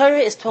which is Torah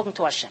is talking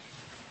to Hashem.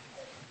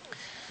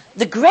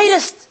 The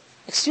greatest,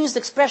 excuse the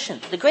expression,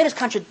 the greatest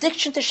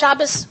contradiction to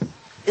Shabbos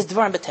is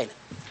Dvarim B'Teilim.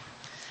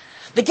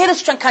 The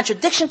greatest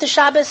contradiction to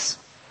Shabbos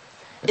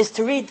is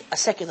to read a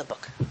secular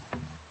book.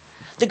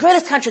 The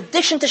greatest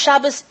contradiction to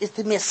Shabbos is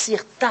to be a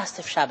Masiach Das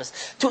of Shabbos,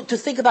 to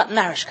think about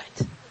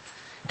Narishkeit.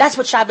 That's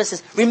what Shabbos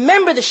is.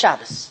 Remember the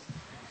Shabbos.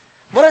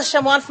 What does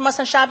Hashem want from us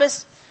on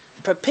Shabbos?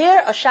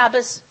 Prepare a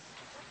Shabbos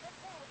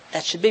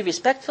that should be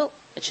respectful.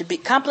 It should be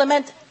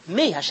compliment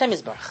me, Hashem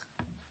Yisbarach.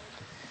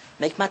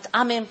 Make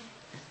mat'amim.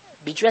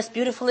 Be dressed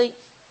beautifully.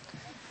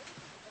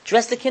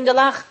 Dress the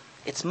kinderlach.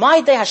 It's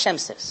my day, Hashem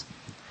says.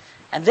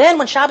 And then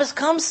when Shabbos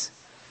comes,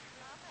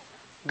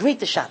 greet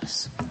the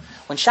Shabbos.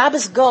 When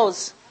Shabbos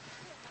goes,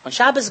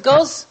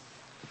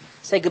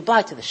 say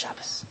goodbye to the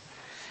Shabbos.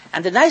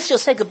 And the nicer you'll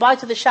say goodbye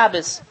to the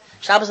Shabbos,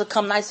 Shabbos will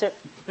come nicer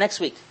next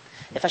week.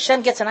 If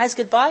Hashem gets a nice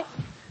goodbye,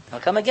 he'll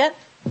come again.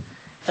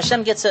 If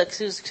Hashem gets a,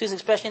 excuse the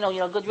expression,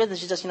 good riddance,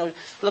 she's just,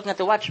 looking at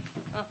the watch.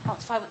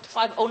 It's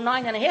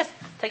 5:09 and a half.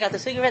 Take out the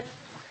cigarette.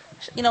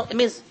 It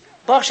means,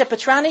 Baruch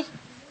Shepetrani.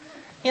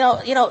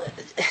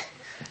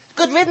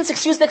 Good riddance,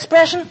 excuse the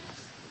expression.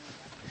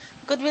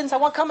 Good riddance, I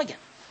won't come again.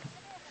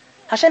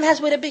 Hashem has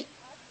where to be.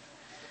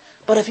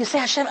 But if you say,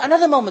 Hashem,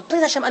 another moment,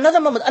 please Hashem, another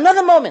moment.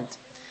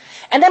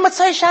 And then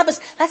Motzei Shabbos,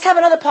 let's have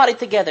another party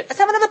together.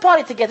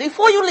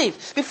 Before you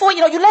leave. Before,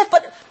 you left,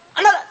 but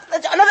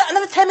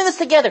another 10 minutes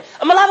together.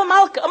 A Malava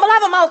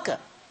Malka.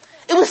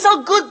 It was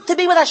so good to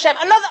be with Hashem.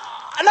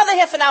 Another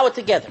half an hour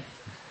together.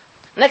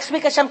 Next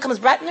week Hashem comes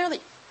bright and early.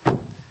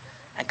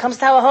 and comes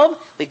to our home,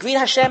 we greet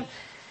Hashem.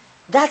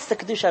 That's the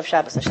Kedusha of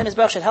Shabbos. Hashem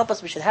Yisbarach should help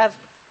us. We should have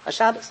a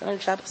Shabbos, an early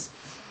Shabbos.